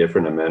 70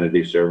 different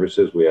amenity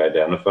services we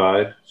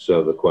identified.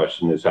 So the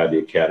question is, how do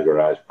you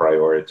categorize,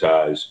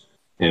 prioritize,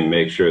 and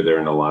make sure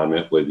they're in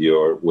alignment with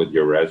your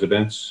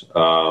residents?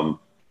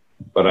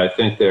 But I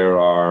think there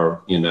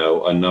are,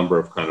 a number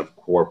of kind of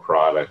core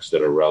products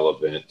that are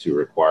relevant to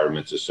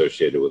requirements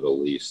associated with a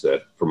lease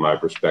that, from my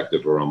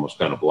perspective, are almost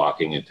kind of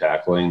blocking and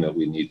tackling, that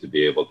we need to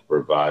be able to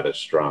provide a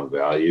strong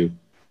value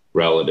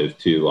relative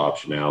to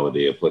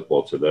optionality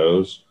applicable to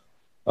those.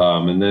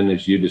 And then,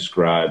 as you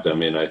described, I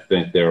mean, I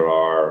think there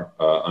are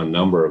a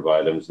number of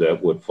items that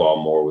would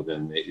fall more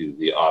within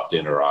the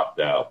opt-in or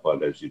opt-out.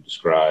 But as you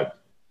described,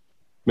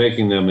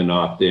 making them an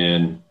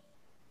opt-in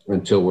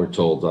until we're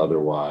told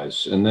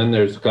otherwise. And then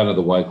there's kind of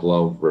the white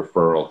glove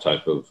referral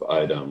type of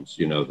items,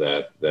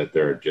 that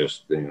they're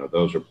just,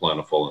 those are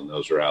plentiful and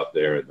those are out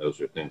there. And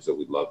those are things that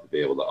we'd love to be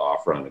able to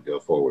offer on a go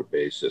forward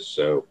basis.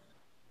 So,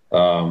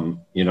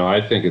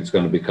 I think it's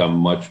going to become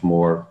much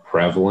more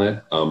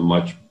prevalent, a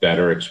much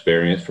better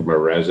experience from a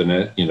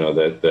resident,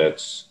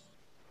 that's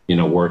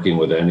working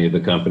with any of the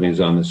companies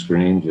on the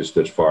screen, just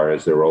as far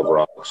as their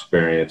overall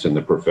experience and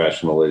the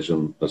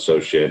professionalism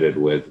associated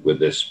with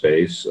this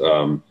space,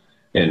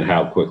 and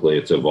how quickly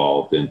it's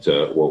evolved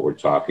into what we're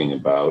talking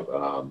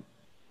about.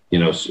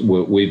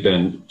 We've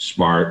been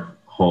smart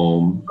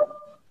home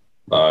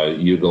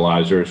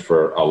utilizers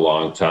for a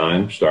long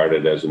time,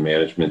 started as a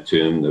management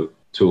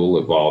tool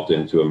evolved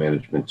into a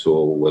management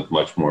tool with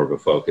much more of a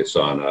focus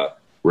on a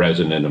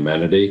resident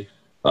amenity.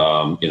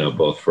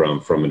 Both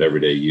from an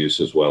everyday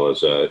use as well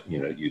as a,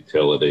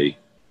 utility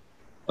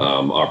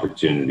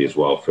opportunity as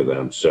well for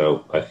them.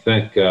 So I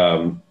think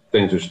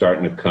things are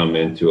starting to come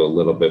into a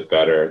little bit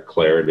better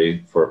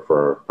clarity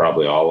for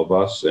probably all of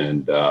us.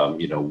 And,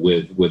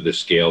 with the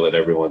scale that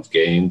everyone's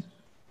gained,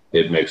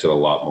 it makes it a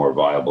lot more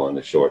viable in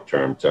the short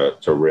term to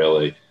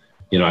really,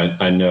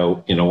 I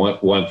know,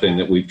 one thing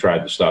that we've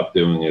tried to stop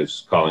doing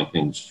is calling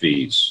things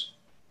fees.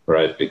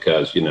 Right.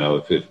 Because,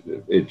 if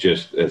it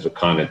just has a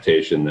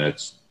connotation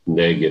that's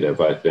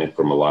negative, I think,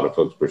 from a lot of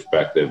folks'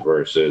 perspective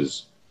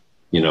versus,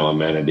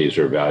 amenities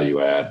or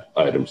value add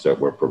items that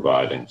we're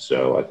providing.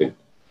 So I think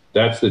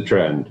that's the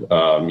trend,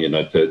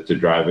 to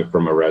drive it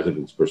from a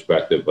resident's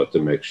perspective, but to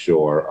make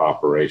sure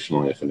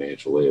operationally and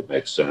financially it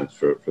makes sense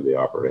for the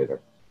operator.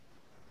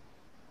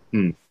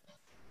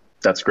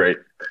 That's great.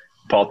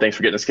 Paul, thanks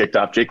for getting us kicked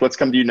off. Jake, let's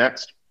come to you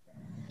next.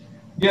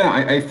 Yeah,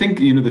 I think,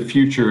 the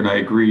future, and I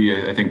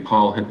agree, I think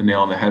Paul hit the nail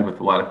on the head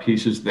with a lot of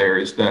pieces there,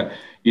 is that,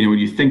 when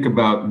you think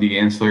about the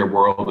ancillary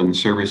world and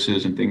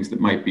services and things that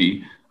might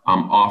be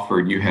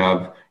offered, you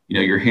have,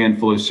 your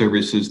handful of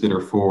services that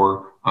are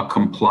for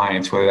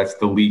compliance, whether that's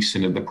the lease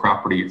and the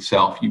property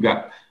itself. You've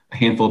got a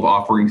handful of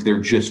offerings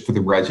there just for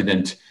the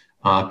resident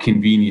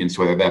convenience,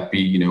 whether that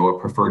be, a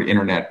preferred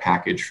internet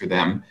package for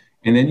them.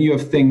 And then you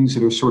have things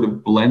that are sort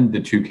of blend the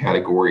two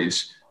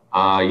categories.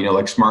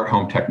 Like smart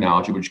home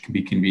technology, which can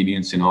be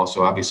convenience and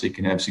also obviously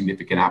can have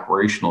significant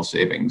operational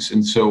savings.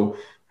 And so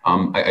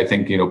I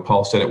think,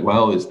 Paul said it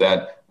well, is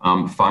that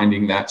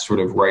finding that sort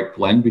of right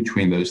blend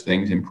between those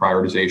things and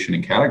prioritization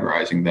and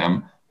categorizing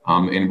them,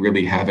 and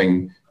really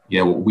having,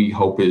 what we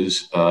hope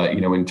is,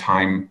 in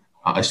time,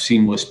 a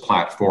seamless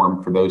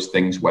platform for those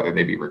things, whether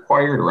they be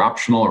required or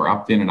optional or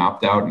opt in and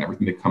opt out and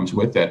everything that comes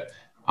with it.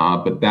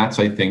 But that's,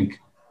 I think,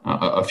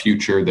 a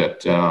future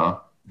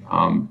that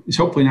is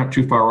hopefully not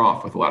too far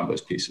off with a lot of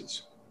those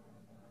pieces.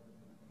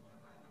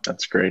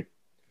 That's great.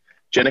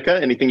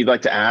 Jenica, anything you'd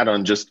like to add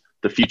on just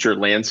the future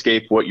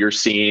landscape, what you're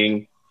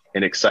seeing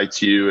and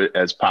excites you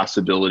as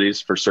possibilities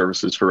for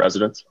services for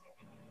residents?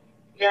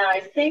 Yeah,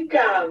 I think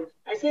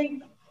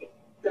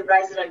the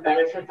resident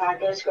benefit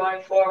package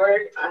going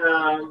forward,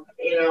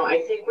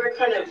 I think we're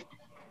kind of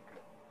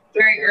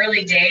very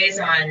early days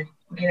on,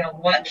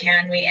 what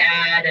can we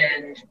add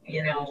and,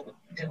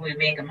 do we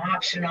make them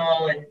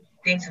optional and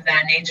things of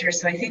that nature.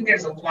 So I think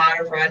there's a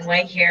lot of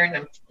runway here, and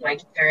I'm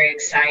very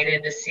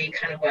excited to see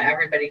kind of what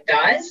everybody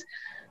does.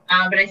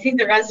 But I think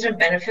the resident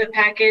benefit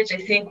package, I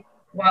think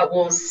what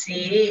we'll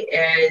see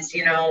is,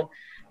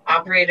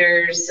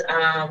 operators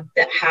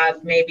that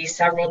have maybe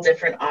several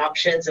different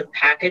options of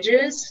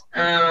packages.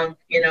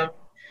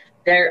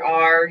 There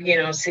are,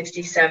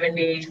 60,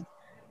 70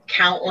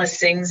 countless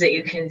things that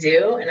you can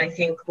do. And I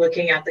think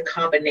looking at the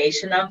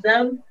combination of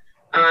them,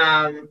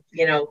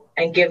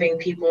 and giving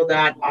people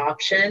that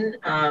option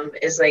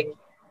is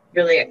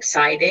really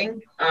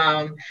exciting.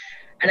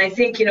 And I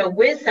think,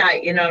 with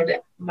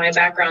that, my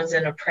background's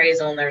in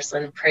appraisal, and there's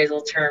an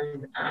appraisal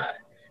term,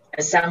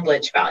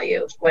 assemblage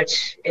value,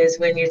 which is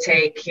when you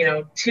take,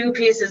 two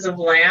pieces of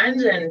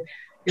land and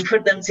you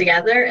put them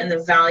together and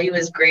the value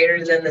is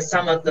greater than the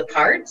sum of the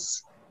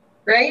parts.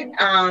 Right.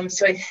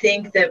 So I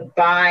think that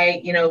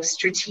by,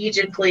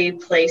 strategically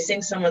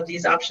placing some of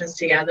these options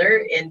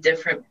together in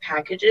different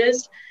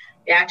packages,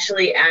 it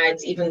actually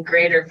adds even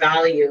greater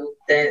value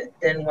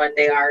than what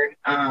they are,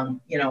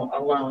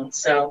 alone.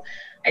 So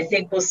I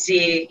think we'll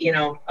see,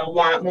 a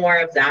lot more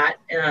of that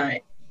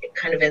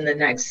kind of in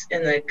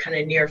the kind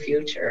of near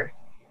future.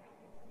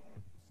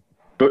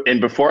 And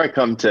before I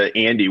come to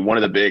Andy, one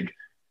of the big,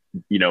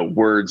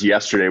 words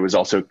yesterday was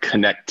also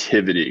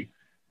connectivity.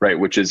 Right,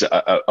 which is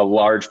a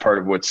large part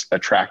of what's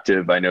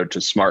attractive, I know,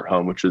 to smart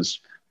home, which is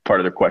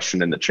part of the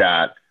question in the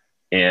chat.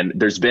 And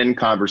there's been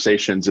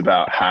conversations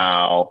about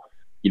how,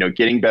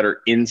 getting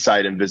better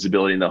insight and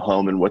visibility in the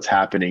home and what's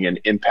happening and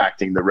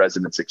impacting the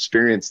resident's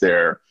experience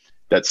there,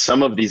 that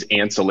some of these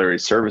ancillary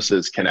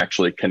services can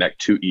actually connect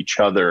to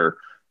each other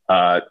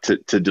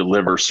to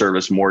deliver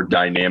service more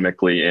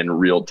dynamically in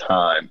real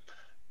time,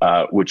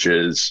 which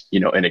is,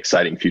 an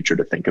exciting future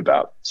to think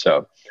about.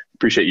 So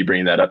appreciate you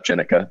bringing that up,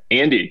 Jenica.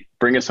 Andy,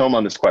 bring us home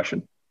on this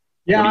question.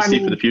 Yeah, what do you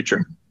see for the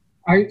future?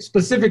 I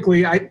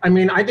specifically, I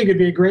mean, I think it'd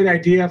be a great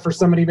idea for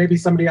somebody, maybe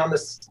somebody on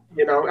this,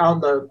 out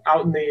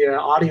in the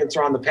audience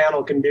or on the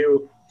panel can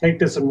take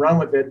this and run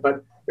with it.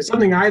 But it's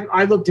something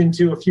I looked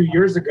into a few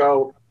years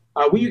ago.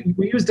 We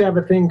used to have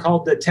a thing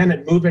called the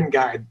tenant move-in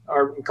guide,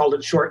 or we called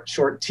it short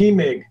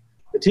TMIG.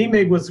 The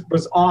TMIG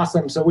was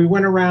awesome. So we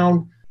went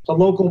around to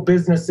local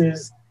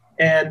businesses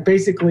and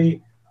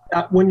basically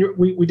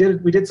we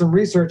did some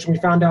research and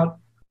we found out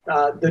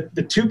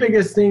the two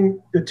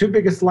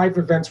biggest life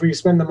events where you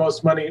spend the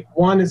most money.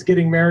 One is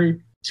getting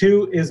married.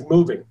 Two is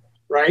moving,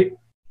 right?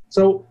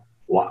 So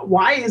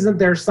why isn't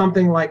there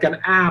something like an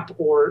app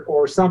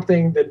or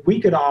something that we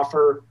could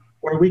offer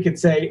where we could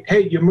say,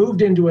 hey, you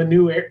moved into a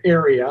new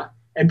area,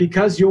 and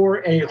because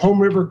you're a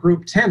Home River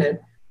Group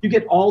tenant, you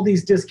get all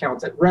these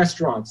discounts at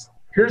restaurants.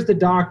 Here's the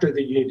doctor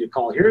that you need to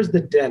call. Here's the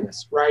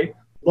dentist, right?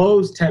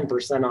 Lowe's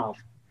 10% off.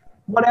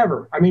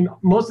 Whatever. I mean,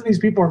 most of these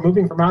people are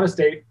moving from out of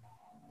state,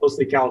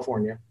 mostly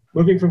California.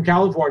 Moving from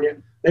California,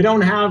 they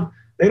don't have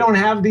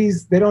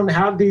these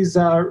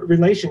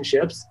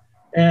relationships,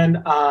 and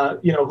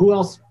who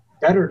else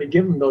better to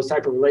give them those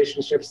type of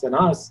relationships than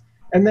us?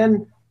 And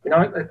then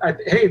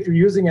hey, if you're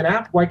using an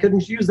app, why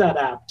couldn't you use that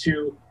app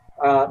to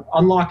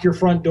unlock your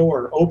front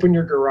door, open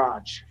your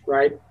garage,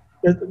 right?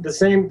 The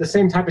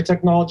same type of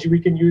technology we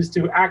can use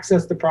to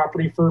access the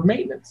property for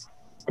maintenance.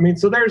 I mean,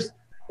 so there's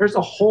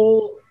a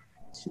whole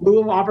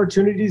slew of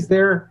opportunities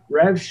there.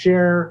 Rev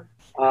share,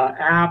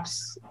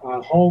 apps,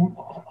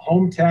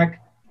 home tech,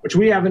 which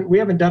we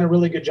haven't done a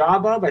really good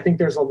job of. I think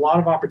there's a lot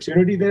of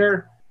opportunity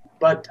there,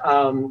 but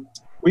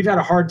we've had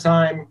a hard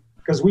time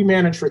because we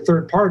manage for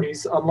third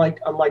parties, unlike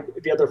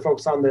the other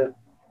folks on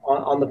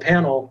the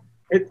panel.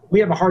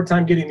 We have a hard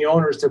time getting the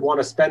owners to want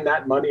to spend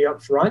that money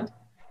up front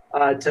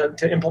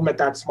to implement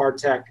that smart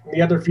tech. And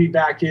the other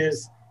feedback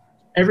is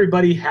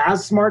everybody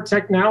has smart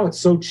tech now. It's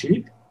so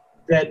cheap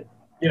that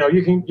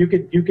you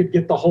could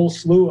get the whole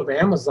slew of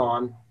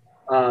Amazon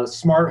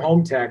smart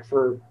home tech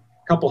for a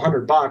couple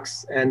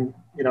 $100 and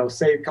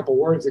say a couple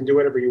words and do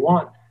whatever you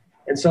want.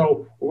 And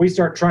so when we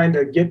start trying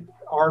to get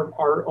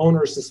our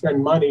owners to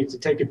spend money to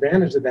take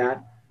advantage of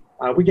that,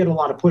 we get a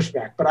lot of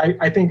pushback. But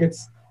I think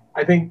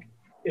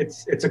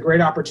it's a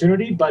great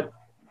opportunity, but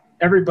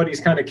everybody's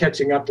kind of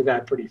catching up to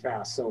that pretty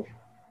fast. So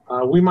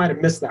we might have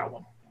missed that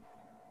one.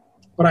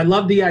 But I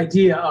love the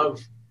idea of,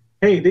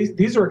 hey,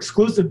 these are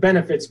exclusive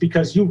benefits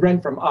because you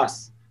rent from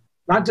us.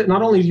 Not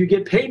only do you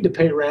get paid to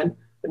pay rent,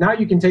 but now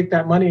you can take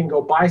that money and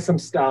go buy some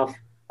stuff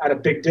at a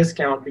big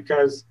discount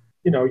because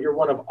you're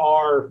one of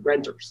our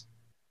renters.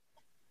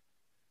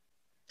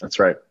 That's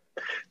right.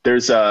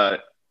 There's a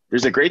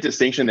great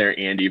distinction there,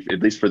 Andy, at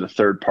least for the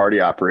third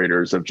party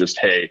operators, of just,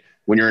 hey,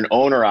 when you're an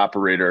owner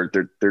operator,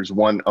 there's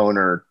one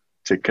owner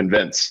to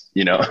convince.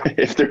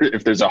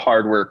 If there's a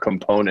hardware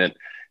component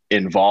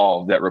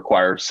involved that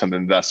requires some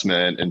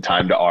investment and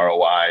time to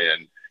ROI,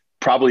 and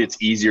probably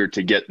it's easier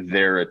to get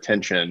their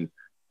attention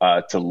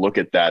to look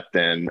at that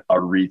than a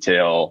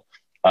retail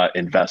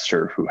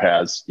investor who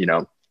has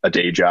a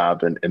day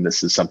job and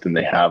this is something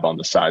they have on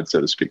the side, so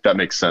to speak. That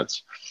makes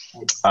sense.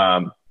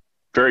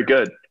 Very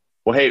good.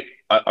 Well, hey,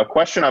 a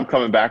question I'm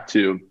coming back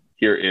to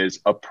here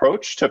is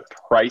approach to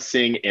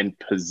pricing and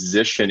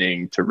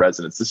positioning to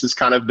residents. This has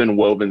kind of been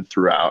woven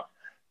throughout,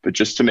 but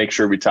just to make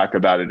sure we talk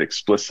about it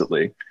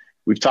explicitly,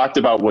 we've talked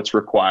about what's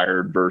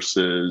required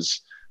versus,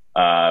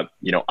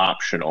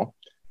 optional.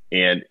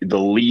 And the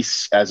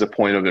lease as a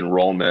point of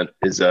enrollment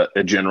is a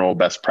general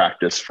best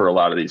practice for a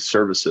lot of these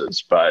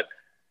services. But,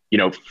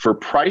 for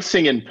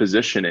pricing and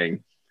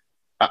positioning,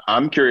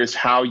 I'm curious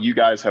how you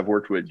guys have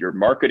worked with your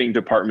marketing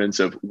departments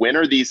of when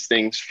are these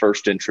things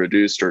first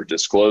introduced or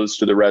disclosed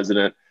to the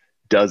resident?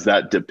 Does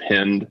that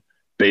depend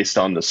based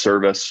on the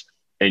service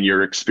and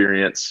your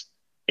experience?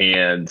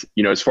 And,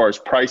 as far as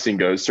pricing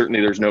goes,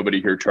 certainly there's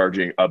nobody here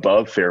charging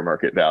above fair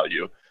market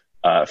value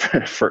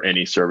for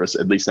any service,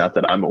 at least not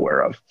that I'm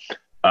aware of.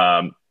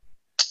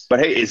 But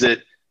hey, is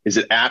it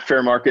at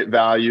fair market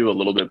value, a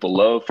little bit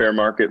below fair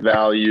market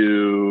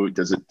value?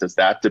 Does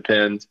that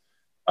depend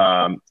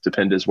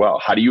as well?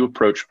 How do you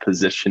approach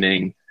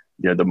positioning,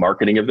 the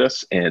marketing of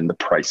this and the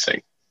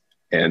pricing?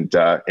 And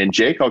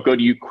Jake, I'll go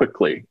to you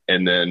quickly,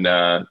 and then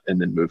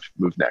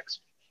move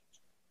next.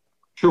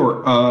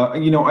 Sure.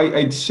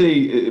 I'd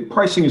say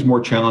pricing is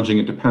more challenging.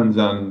 It depends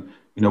on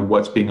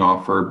what's being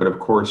offered, but of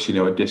course,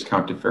 a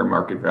discount to fair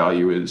market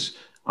value is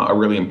a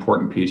really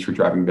important piece for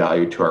driving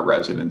value to our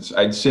residents.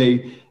 I'd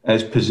say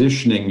as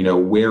positioning,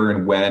 where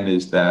and when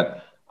is that.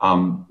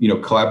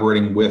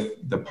 Collaborating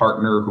with the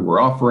partner who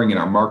we're offering and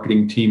our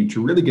marketing team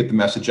to really get the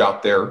message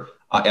out there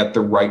at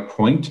the right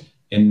point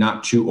and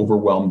not to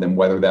overwhelm them,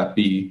 whether that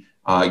be,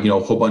 a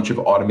whole bunch of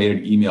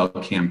automated email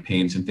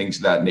campaigns and things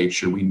of that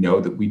nature. We know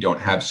that we don't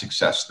have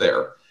success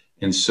there.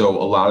 And so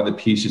a lot of the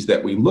pieces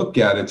that we look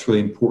at, it's really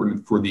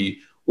important for the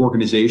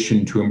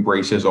organization to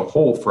embrace as a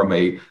whole, from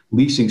a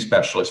leasing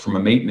specialist, from a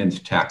maintenance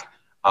tech,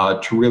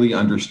 to really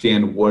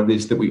understand what it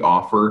is that we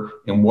offer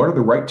and what are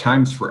the right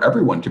times for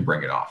everyone to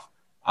bring it up,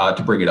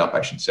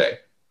 I should say.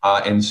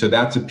 And so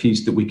that's a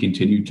piece that we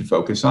continue to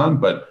focus on.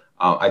 But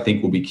I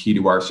think will be key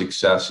to our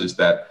success is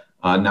that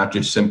not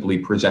just simply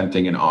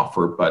presenting an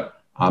offer,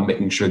 but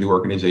making sure the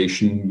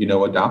organization,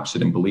 adopts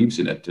it and believes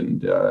in it.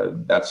 And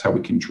that's how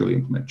we can truly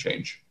implement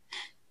change.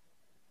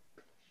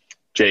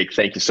 Jake,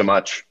 thank you so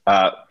much.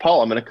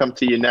 Paul, I'm going to come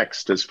to you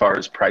next as far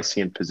as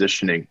pricing and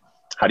positioning.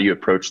 How do you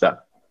approach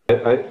that?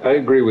 I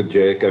agree with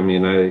Jake. I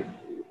mean,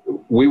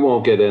 we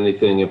won't get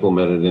anything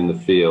implemented in the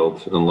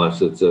field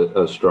unless it's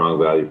a strong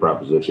value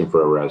proposition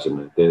for a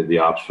resident. The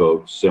ops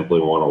folks simply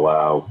won't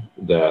allow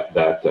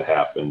that to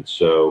happen.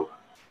 So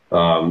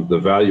the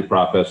value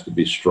prop has to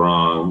be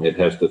strong. It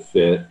has to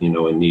fit,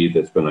 a need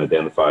that's been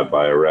identified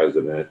by a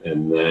resident.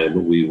 And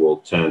then we will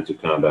tend to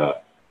kind of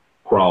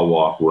crawl,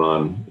 walk,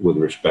 run with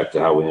respect to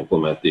how we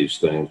implement these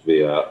things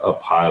via a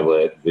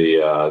pilot,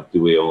 via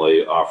do we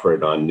only offer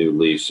it on new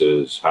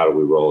leases? How do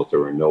we roll it to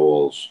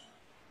renewals?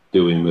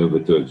 Do we move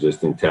it to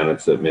existing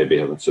tenants that maybe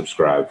haven't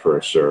subscribed for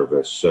a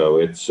service? So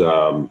it's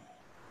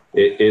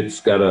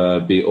got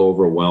to be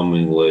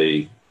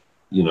overwhelmingly,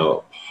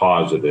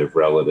 positive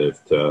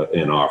relative to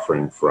an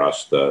offering for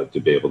us to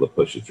be able to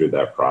push it through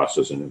that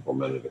process and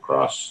implement it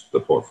across the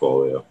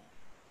portfolio.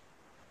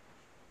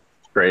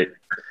 Great.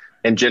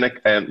 And Jenica,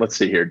 and let's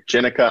see here.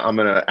 Jenica, I'm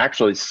going to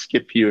actually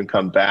skip you and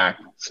come back.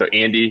 So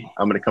Andy,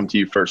 I'm going to come to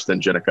you first,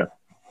 then Jenica.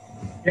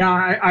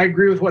 Yeah, I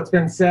agree with what's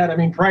been said. I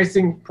mean, price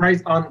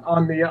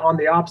on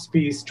the ops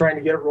piece, trying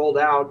to get it rolled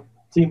out,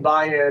 team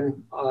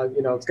buy-in.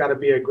 It's got to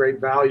be a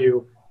great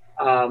value,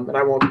 and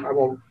I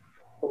won't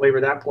belabor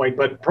that point.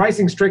 But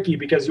pricing's tricky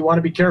because you want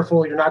to be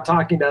careful. You're not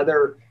talking to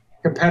other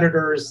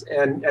competitors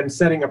and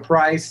setting a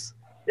price.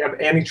 You have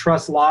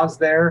antitrust laws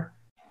there,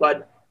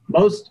 but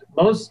most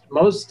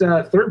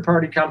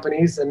third-party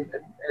companies and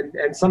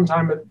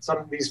sometimes some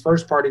of these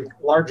first-party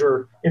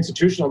larger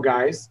institutional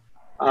guys.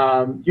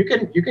 You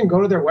can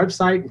go to their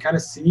website and kind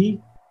of see,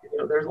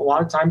 there's a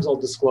lot of times they'll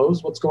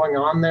disclose what's going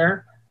on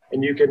there,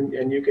 and you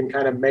can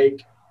kind of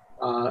make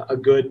a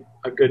good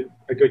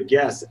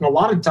guess. And a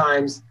lot of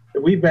times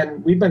that we've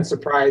been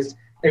surprised.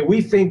 Hey,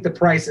 we think the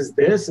price is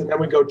this, and then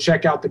we go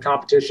check out the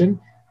competition.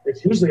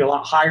 It's usually a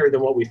lot higher than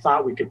what we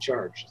thought we could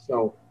charge.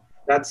 So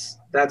that's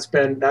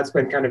been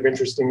kind of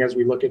interesting as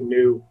we look at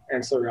new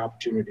ancillary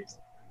opportunities.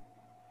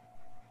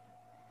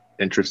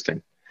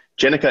 Interesting.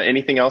 Jenica,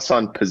 anything else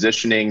on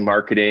positioning,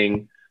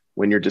 marketing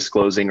when you're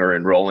disclosing or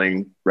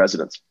enrolling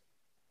residents?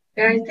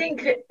 Yeah, I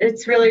think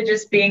it's really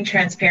just being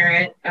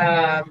transparent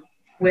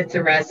with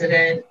the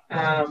resident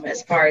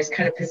as far as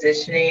kind of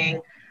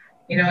positioning.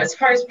 As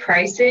far as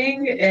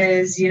pricing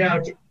is,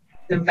 the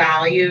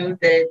value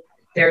that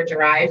they're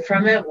derived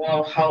from it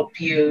will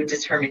help you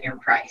determine your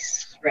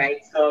price, right?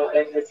 So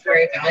if it's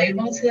very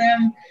valuable to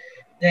them,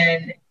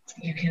 then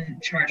you can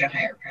charge a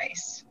higher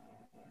price.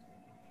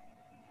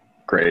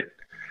 Great.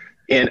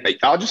 And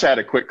I'll just add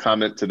a quick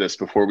comment to this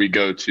before we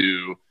go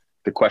to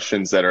the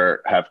questions that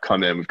have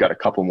come in. We've got a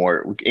couple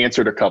more. We've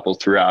answered a couple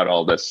throughout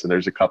all this, and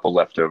there's a couple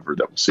left over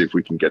that we'll see if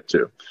we can get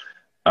to.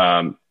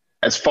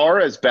 As far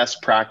as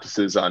best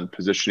practices on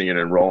positioning and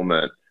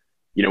enrollment,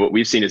 what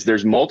we've seen is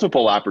there's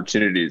multiple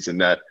opportunities in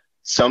that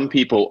some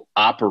people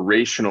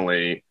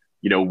operationally,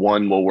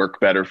 one will work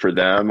better for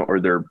them, or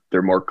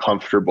they're more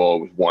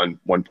comfortable with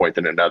one point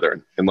than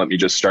another. And let me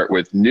just start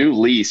with new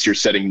lease. You're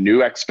setting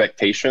new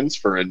expectations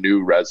for a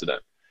new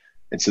resident.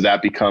 And so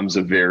that becomes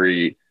a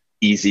very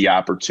easy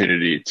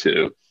opportunity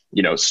to,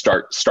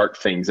 start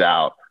things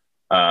out.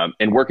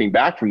 And working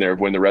back from there,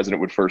 when the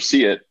resident would first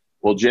see it,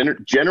 well,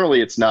 generally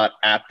it's not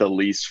at the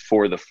lease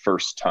for the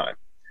first time.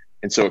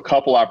 And so a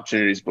couple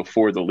opportunities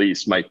before the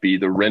lease might be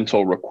the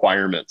rental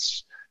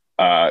requirements.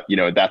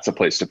 That's a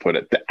place to put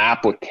it. The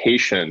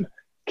application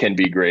can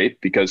be great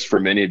because for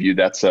many of you,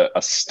 that's a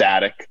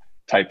static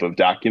type of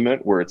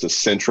document where it's a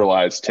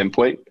centralized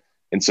template.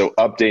 And so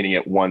updating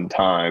it one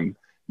time,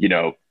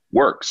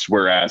 works.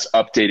 Whereas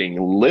updating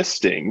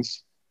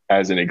listings,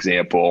 as an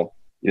example,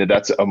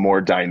 that's a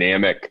more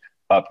dynamic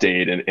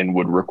update and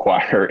would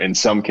require, in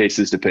some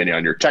cases, depending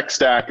on your tech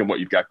stack and what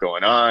you've got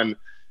going on,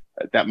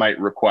 that might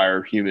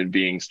require human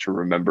beings to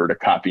remember to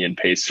copy and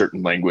paste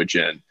certain language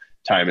in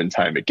time and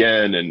time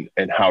again,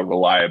 and how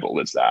reliable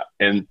is that?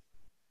 And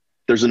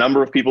there's a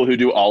number of people who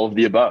do all of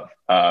the above,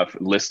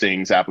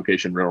 listings,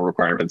 application, rental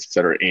requirements, et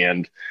cetera,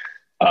 and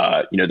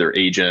their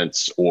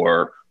agents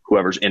or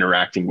whoever's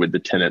interacting with the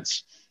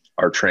tenants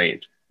are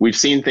trained. We've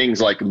seen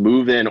things like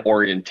move-in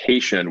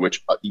orientation,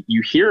 which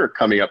you hear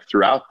coming up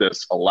throughout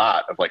this a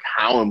lot of like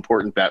how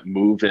important that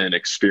move-in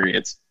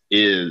experience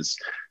is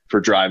for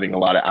driving a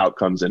lot of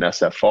outcomes in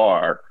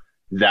SFR.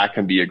 That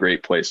can be a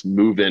great place.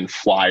 Move-in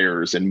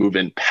flyers and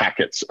move-in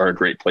packets are a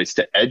great place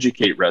to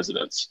educate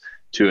residents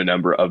to a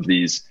number of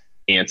these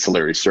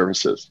ancillary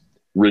services.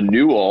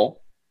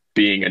 Renewal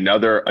being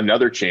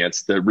another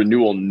chance, the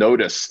renewal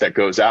notice that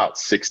goes out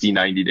 60,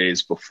 90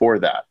 days before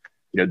that.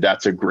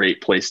 That's a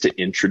great place to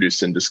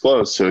introduce and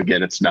disclose. So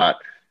again, it's not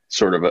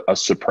sort of a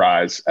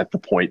surprise at the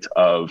point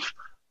of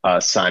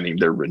signing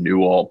their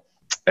renewal.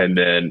 And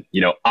then,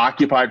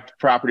 occupied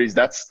properties,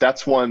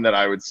 that's one that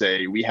I would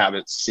say we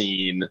haven't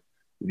seen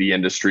the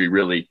industry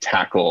really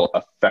tackle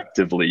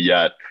effectively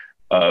yet.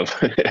 of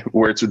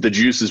where it's the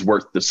juice is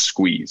worth the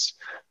squeeze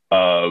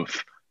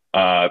of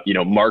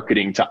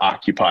marketing to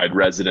occupied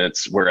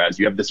residents, whereas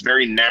you have this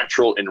very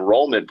natural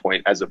enrollment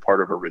point as a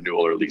part of a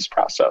renewal or lease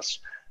process,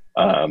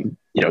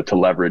 to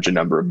leverage a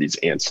number of these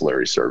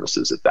ancillary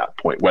services at that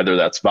point, whether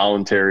that's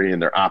voluntary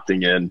and they're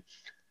opting in,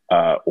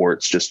 or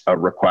it's just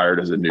required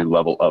as a new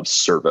level of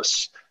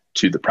service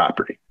to the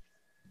property.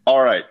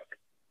 All right,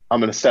 I'm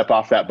going to step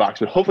off that box,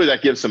 but hopefully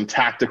that gives some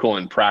tactical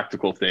and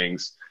practical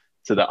things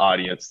to the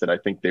audience that I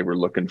think they were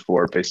looking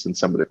for based on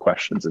some of the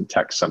questions and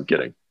texts I'm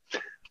getting.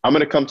 I'm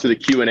going to come to the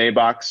Q&A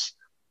box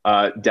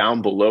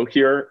down below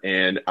here,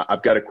 and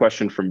I've got a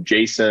question from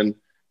Jason.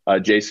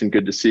 Jason,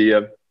 good to see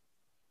you.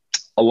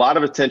 A lot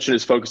of attention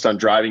is focused on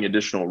driving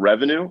additional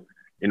revenue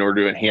in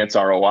order to enhance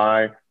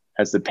ROI.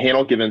 Has the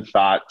panel given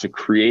thought to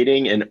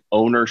creating an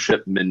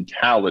ownership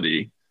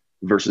mentality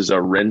versus a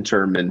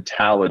renter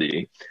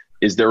mentality?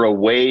 Is there a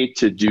way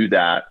to do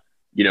that,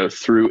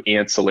 through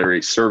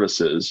ancillary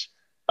services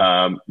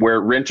where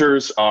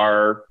renters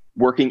are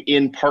working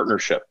in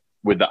partnership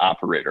with the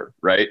operator,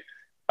 right?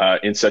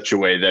 In such a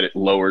way that it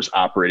lowers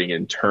operating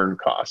and turn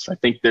costs. I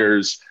think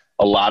there's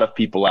a lot of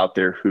people out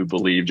there who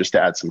believe, just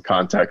to add some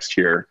context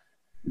here,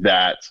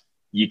 that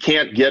you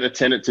can't get a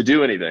tenant to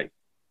do anything,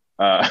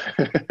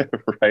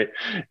 right?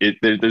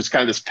 There's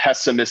kind of this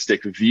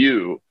pessimistic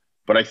view,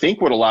 but I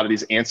think what a lot of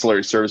these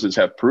ancillary services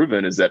have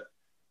proven is that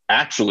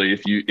actually,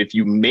 if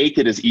you make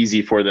it as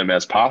easy for them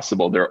as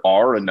possible, there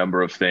are a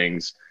number of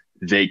things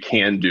they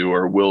can do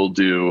or will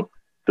do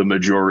the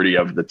majority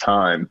of the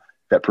time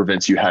that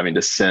prevents you having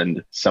to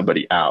send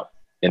somebody out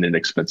in an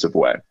expensive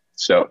way.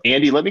 So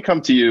Andy, let me come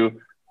to you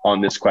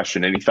on this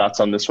question. Any thoughts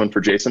on this one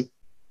for Jason?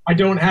 I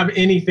don't have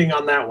anything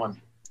on that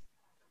one.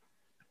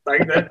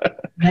 Like that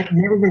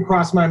never even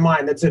crossed my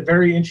mind. That's a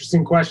very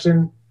interesting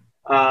question.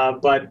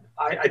 But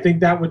I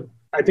think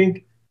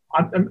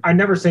I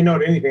never say no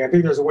to anything. I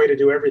think there's a way to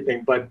do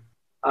everything, but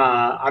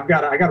I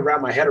got to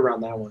wrap my head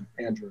around that one,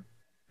 Andrew.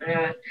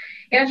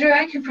 Andrew,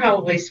 I could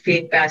probably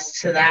speak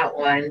best to that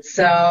one.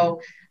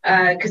 So,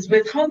 because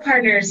with home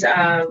partners,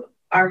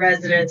 our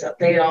residents,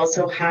 they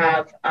also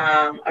have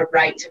a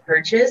right to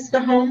purchase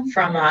the home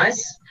from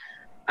us.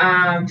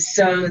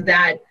 So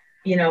that,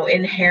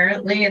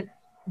 inherently it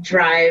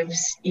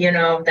drives,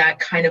 that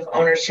kind of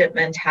ownership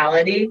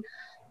mentality.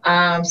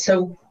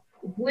 So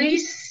we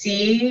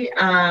see,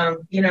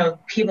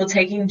 people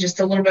taking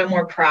just a little bit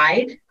more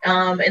pride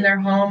in their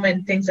home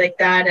and things like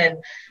that. And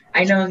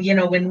I know,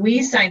 when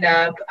we signed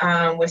up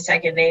with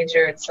Second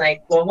Nature, it's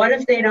like, well, what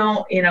if they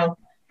don't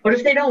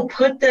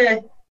put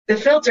the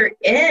filter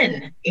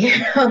in,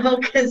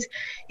 because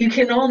you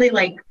can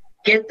only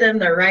get them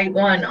the right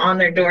one on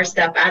their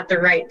doorstep at the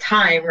right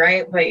time,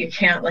 right? But you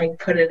can't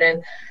put it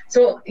in.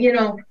 So,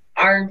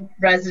 our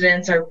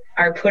residents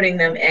are putting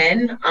them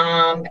in,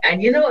 and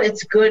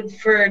it's good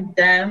for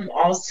them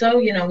also.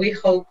 We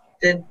hope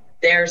that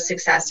they're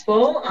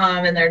successful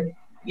in their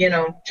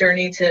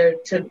journey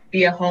to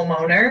be a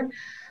homeowner.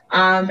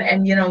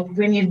 And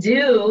when you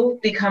do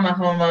become a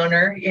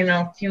homeowner,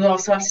 you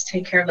also have to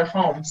take care of the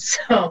home.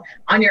 So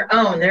on your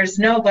own, there's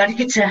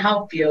nobody to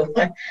help you.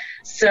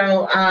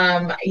 So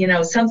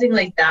something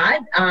like that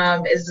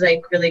is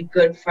really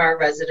good for our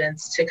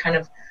residents to kind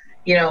of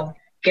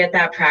get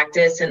that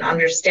practice and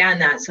understand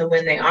that. So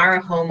when they are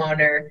a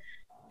homeowner,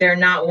 they're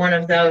not one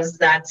of those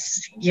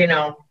that's,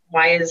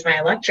 why is my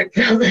electric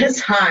bill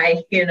this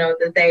high?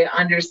 That they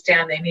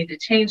understand they need to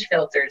change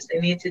filters. They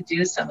need to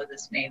do some of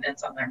this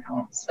maintenance on their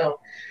home. So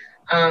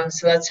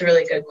that's a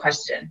really good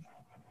question.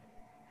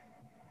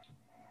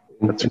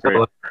 That's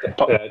great.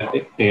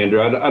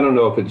 Andrew, I don't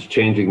know if it's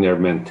changing their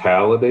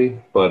mentality,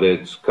 but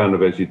it's kind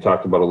of, as you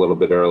talked about a little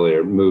bit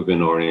earlier,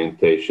 move-in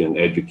orientation,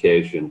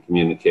 education,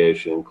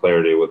 communication,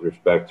 clarity with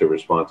respect to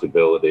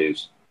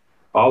responsibilities.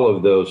 All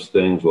of those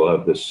things will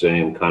have the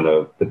same kind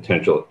of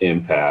potential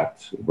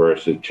impact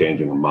versus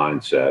changing a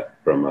mindset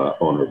from an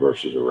owner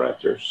versus a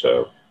renter.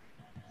 So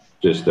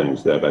just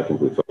things that I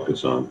think we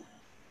focus on.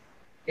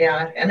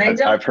 Yeah, and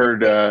I've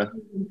heard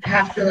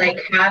have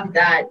to have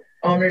that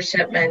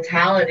ownership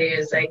mentality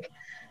is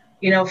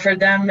for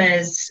them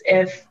is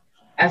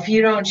if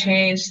you don't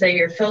change, say,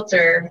 your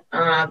filter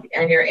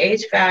and your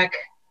HVAC,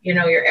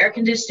 your air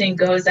conditioning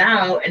goes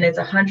out and it's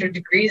 100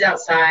 degrees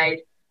outside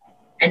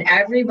and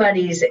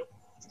everybody's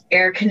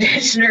air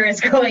conditioner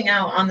is going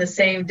out on the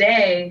same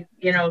day,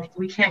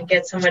 we can't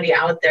get somebody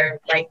out there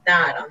like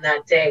that on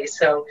that day.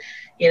 So,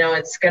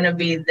 it's going to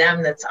be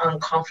them that's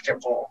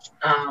uncomfortable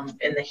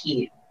in the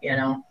heat,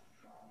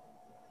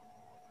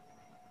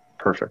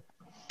 Perfect.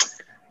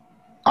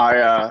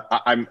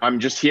 I'm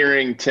just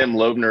hearing Tim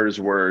Loebner's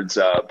words,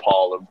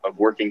 Paul, of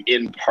working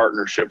in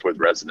partnership with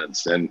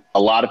residents. And a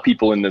lot of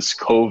people in this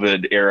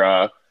COVID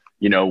era,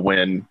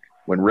 when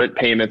rent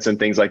payments and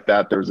things like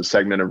that, there was a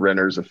segment of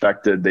renters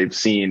affected. They've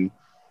seen,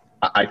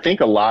 I think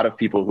a lot of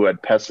people who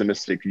had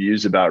pessimistic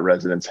views about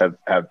residents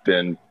have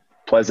been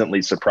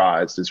pleasantly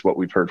surprised, is what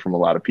we've heard from a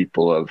lot of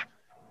people. Of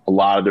a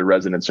lot of the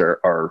residents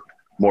are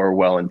more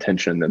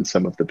well-intentioned than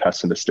some of the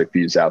pessimistic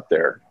views out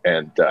there.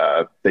 And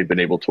they've been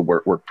able to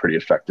work pretty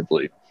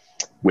effectively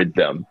with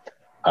them.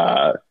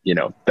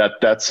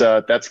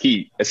 That's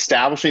key.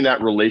 Establishing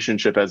that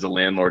relationship as a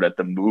landlord at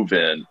the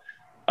move-in,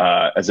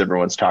 as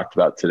everyone's talked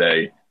about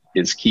today,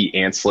 is key.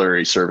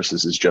 Ancillary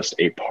services is just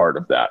a part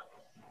of that.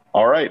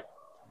 All right,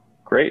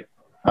 great.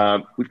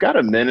 We've got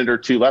a minute or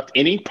two left.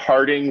 Any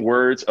parting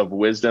words of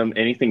wisdom,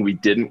 anything we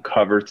didn't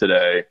cover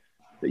today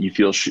that you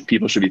feel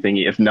people should be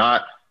thinking? If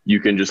not, you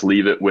can just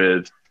leave it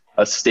with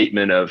a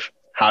statement of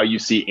how you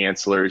see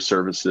ancillary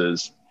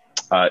services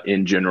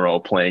in general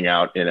playing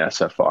out in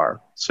SFR.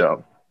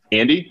 So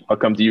Andy, I'll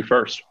come to you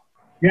first.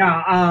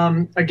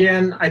 Yeah.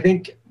 Again, I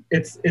think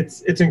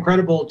it's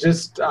incredible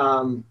just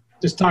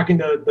talking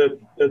to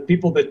the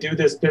people that do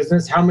this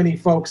business, how many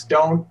folks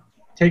don't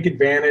take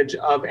advantage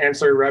of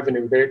ancillary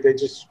revenue. They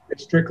just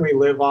strictly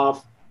live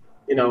off,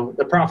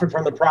 the profit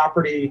from the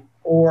property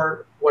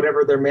or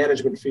whatever their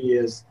management fee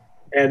is.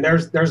 And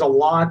there's a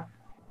lot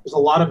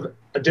of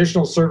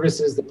additional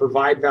services that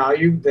provide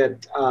value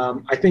that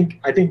I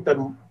think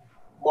the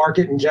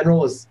market in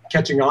general is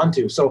catching on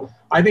to. So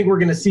I think we're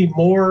going to see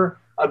more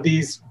of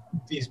these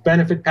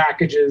benefit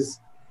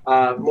packages,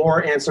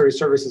 more ancillary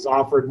services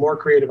offered, more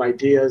creative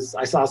ideas.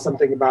 I saw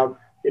something about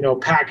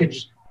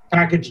package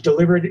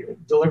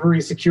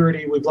delivery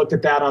security. We've looked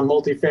at that on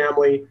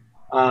multifamily.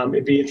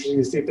 It'd be interesting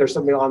to see if there's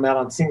something on that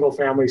on single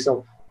family.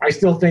 So I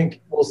still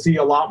think we'll see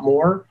a lot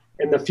more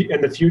in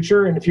the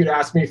future. And if you'd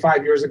asked me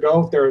 5 years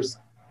ago, if there's,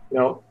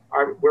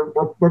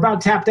 we're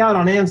about tapped out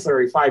on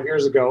ancillary 5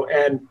 years ago,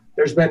 and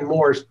there's been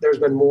more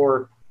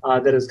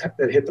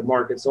that hit the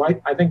market. So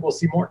I think we'll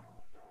see more,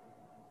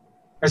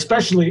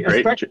 especially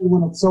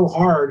when it's so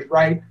hard,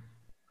 right?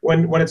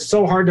 When it's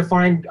so hard to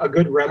find a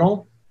good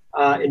rental,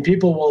 and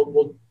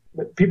people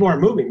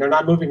aren't moving. They're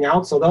not moving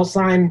out, so they'll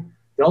sign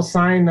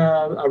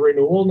a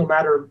renewal no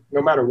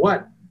matter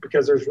what,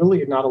 because there's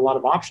really not a lot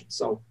of options.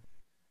 So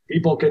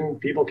people can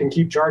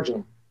keep charging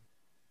them.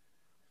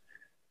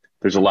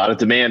 There's a lot of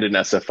demand in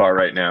SFR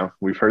right now.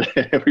 We've heard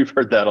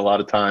that a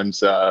lot of times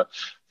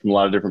from a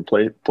lot of different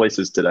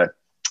places today.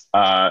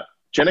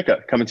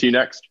 Jenica, coming to you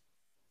next.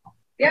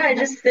 Yeah, I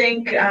just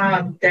think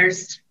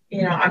there's,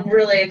 I'm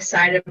really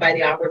excited by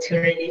the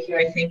opportunity here.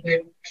 I think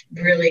we've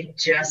really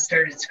just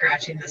started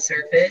scratching the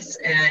surface,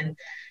 and,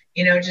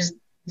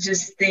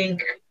 just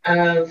think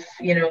of,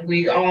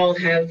 we all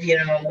have,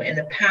 in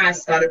the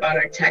past thought about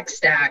our tech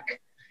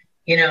stack,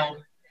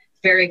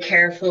 very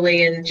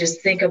carefully, and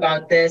just think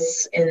about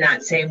this in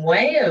that same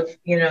way of,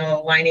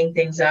 lining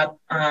things up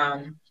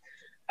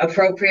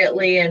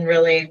appropriately. And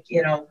really,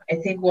 I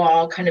think we'll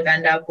all kind of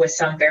end up with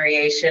some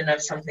variation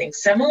of something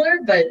similar,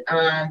 but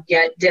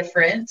yet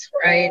different,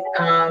 right?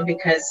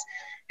 Because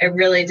it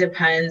really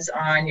depends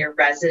on your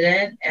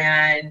resident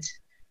and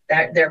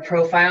their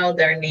profile,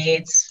 their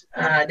needs,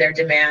 their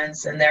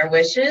demands, and their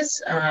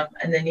wishes.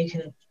 And then you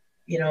can,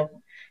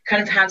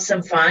 kind of have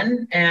some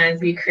fun and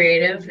be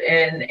creative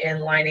in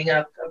lining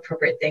up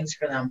appropriate things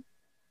for them.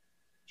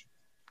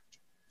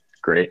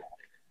 Great.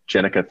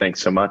 Jenica,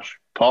 thanks so much.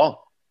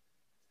 Paul?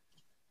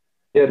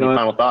 Yeah, any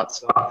final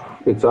thoughts?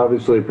 It's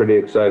obviously a pretty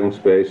exciting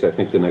space. I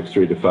think the next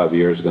 3 to 5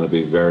 years is going to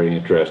be very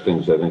interesting,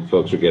 because I think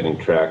folks are getting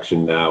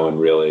traction now and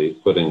really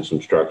putting some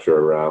structure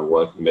around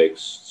what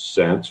makes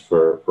sense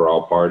for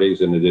all parties.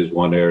 And it is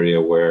one area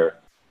where,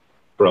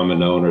 from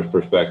an owner's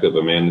perspective,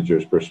 a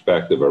manager's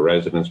perspective, a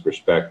resident's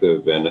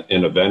perspective, and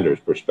a vendor's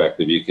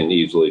perspective, you can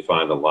easily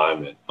find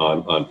alignment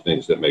on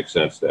things that make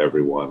sense to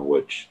everyone,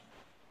 which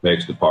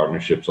makes the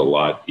partnerships a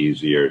lot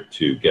easier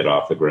to get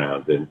off the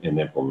ground and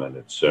implement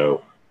it.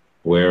 So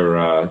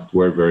we're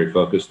very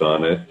focused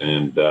on it,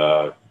 and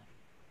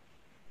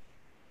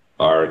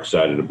are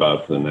excited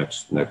about the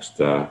next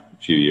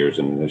few years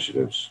and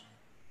initiatives.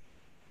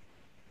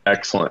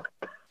 Excellent.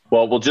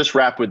 Well, we'll just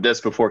wrap with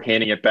this before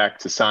handing it back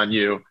to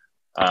Sanyu.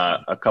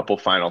 A couple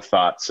final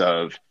thoughts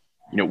of,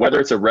 whether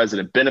it's a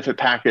resident benefit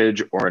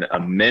package or an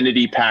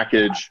amenity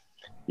package,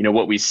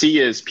 what we see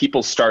is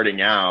people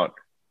starting out,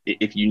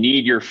 if you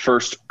need your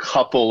first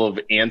couple of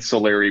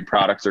ancillary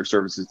products or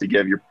services to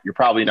give, you're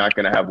probably not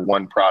going to have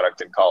one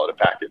product and call it a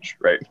package,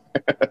 right?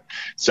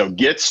 So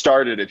get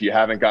started if you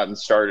haven't gotten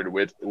started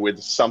with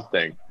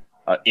something.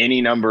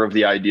 Any number of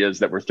the ideas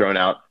that were thrown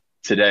out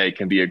today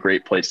can be a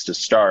great place to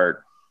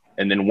start.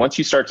 And then once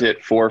you start to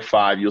hit 4 or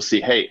 5, you'll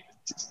see, hey,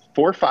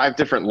 4 or 5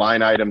 different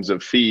line items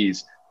of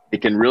fees.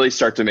 It can really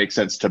start to make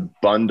sense to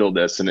bundle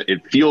this. And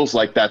it feels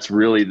like that's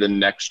really the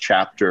next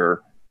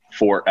chapter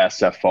for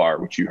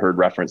SFR, which you heard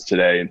referenced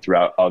today and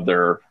throughout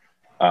other,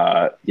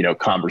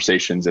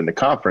 conversations in the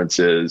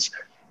conferences.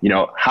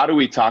 How do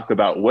we talk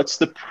about what's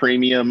the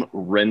premium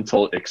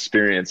rental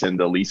experience in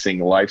the leasing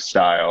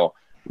lifestyle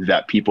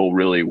that people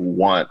really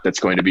want, that's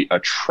going to be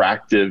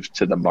attractive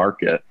to the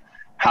market?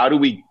 How do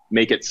we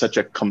make it such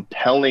a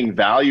compelling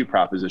value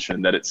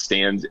proposition that it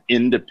stands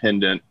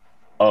independent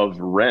of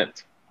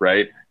rent,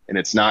 right? And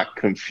it's not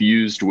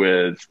confused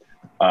with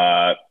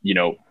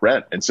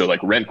rent. And so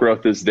rent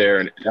growth is there,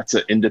 and that's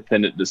an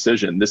independent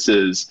decision. This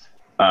is,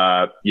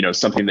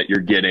 something that you're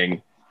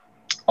getting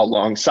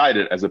alongside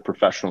it as a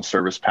professional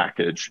service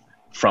package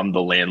from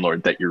the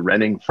landlord that you're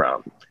renting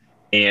from.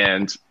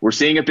 And we're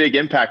seeing a big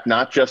impact,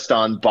 not just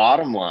on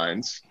bottom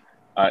lines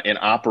and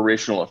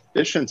operational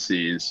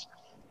efficiencies,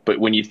 but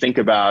when you think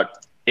about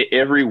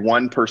every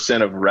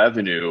 1% of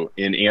revenue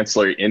in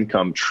ancillary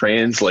income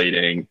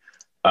translating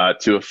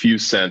to a few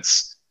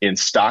cents in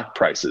stock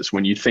prices.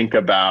 When you think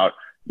about,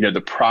 you know,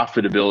 the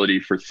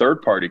profitability for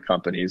third-party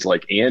companies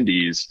like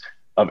Andy's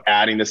of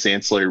adding this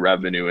ancillary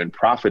revenue and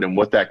profit and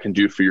what that can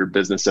do for your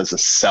business as a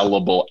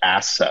sellable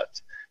asset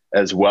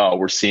as well.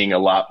 We're seeing a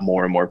lot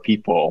more and more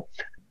people,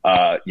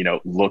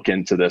 look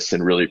into this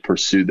and really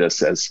pursue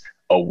this as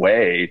a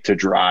way to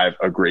drive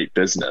a great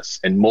business.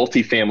 And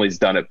multifamily's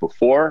done it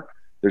before.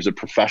 There's a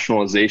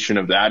professionalization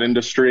of that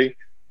industry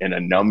and a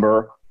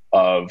number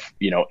of,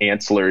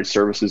 ancillary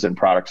services and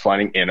products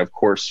flooding. And of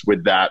course,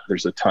 with that,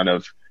 there's a ton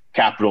of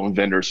capital and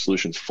vendor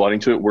solutions flooding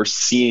to it. We're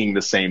seeing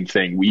the same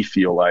thing, we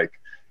feel like,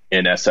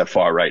 in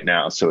SFR right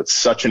now. So it's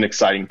such an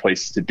exciting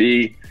place to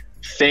be.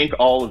 Thank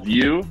all of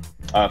you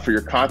for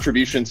your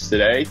contributions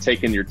today,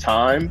 taking your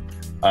time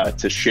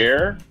to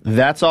share.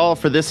 That's all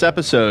for this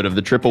episode of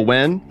The Triple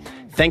Win.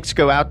 Thanks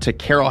go out to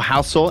Carol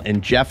Housel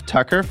and Jeff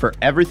Tucker for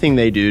everything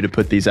they do to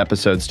put these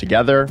episodes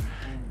together.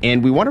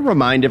 And we want to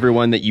remind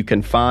everyone that you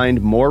can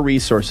find more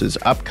resources,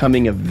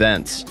 upcoming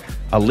events,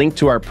 a link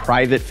to our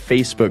private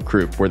Facebook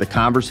group where the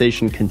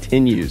conversation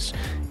continues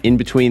in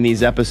between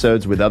these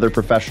episodes with other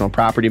professional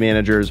property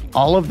managers.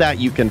 All of that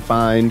you can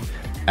find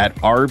at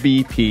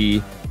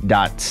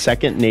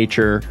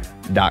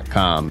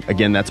rbp.secondnature.com.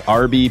 Again, that's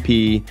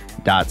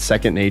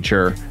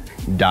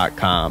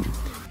rbp.secondnature.com.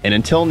 And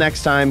until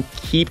next time,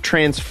 keep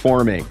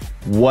transforming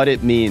what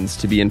it means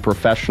to be in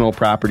professional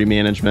property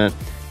management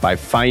by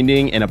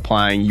finding and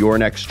applying your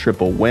next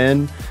triple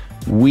win.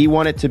 We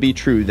want it to be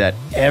true that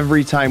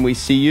every time we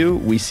see you,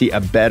 we see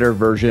a better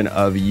version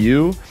of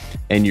you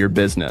and your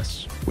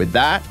business. With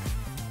that,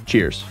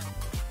 cheers.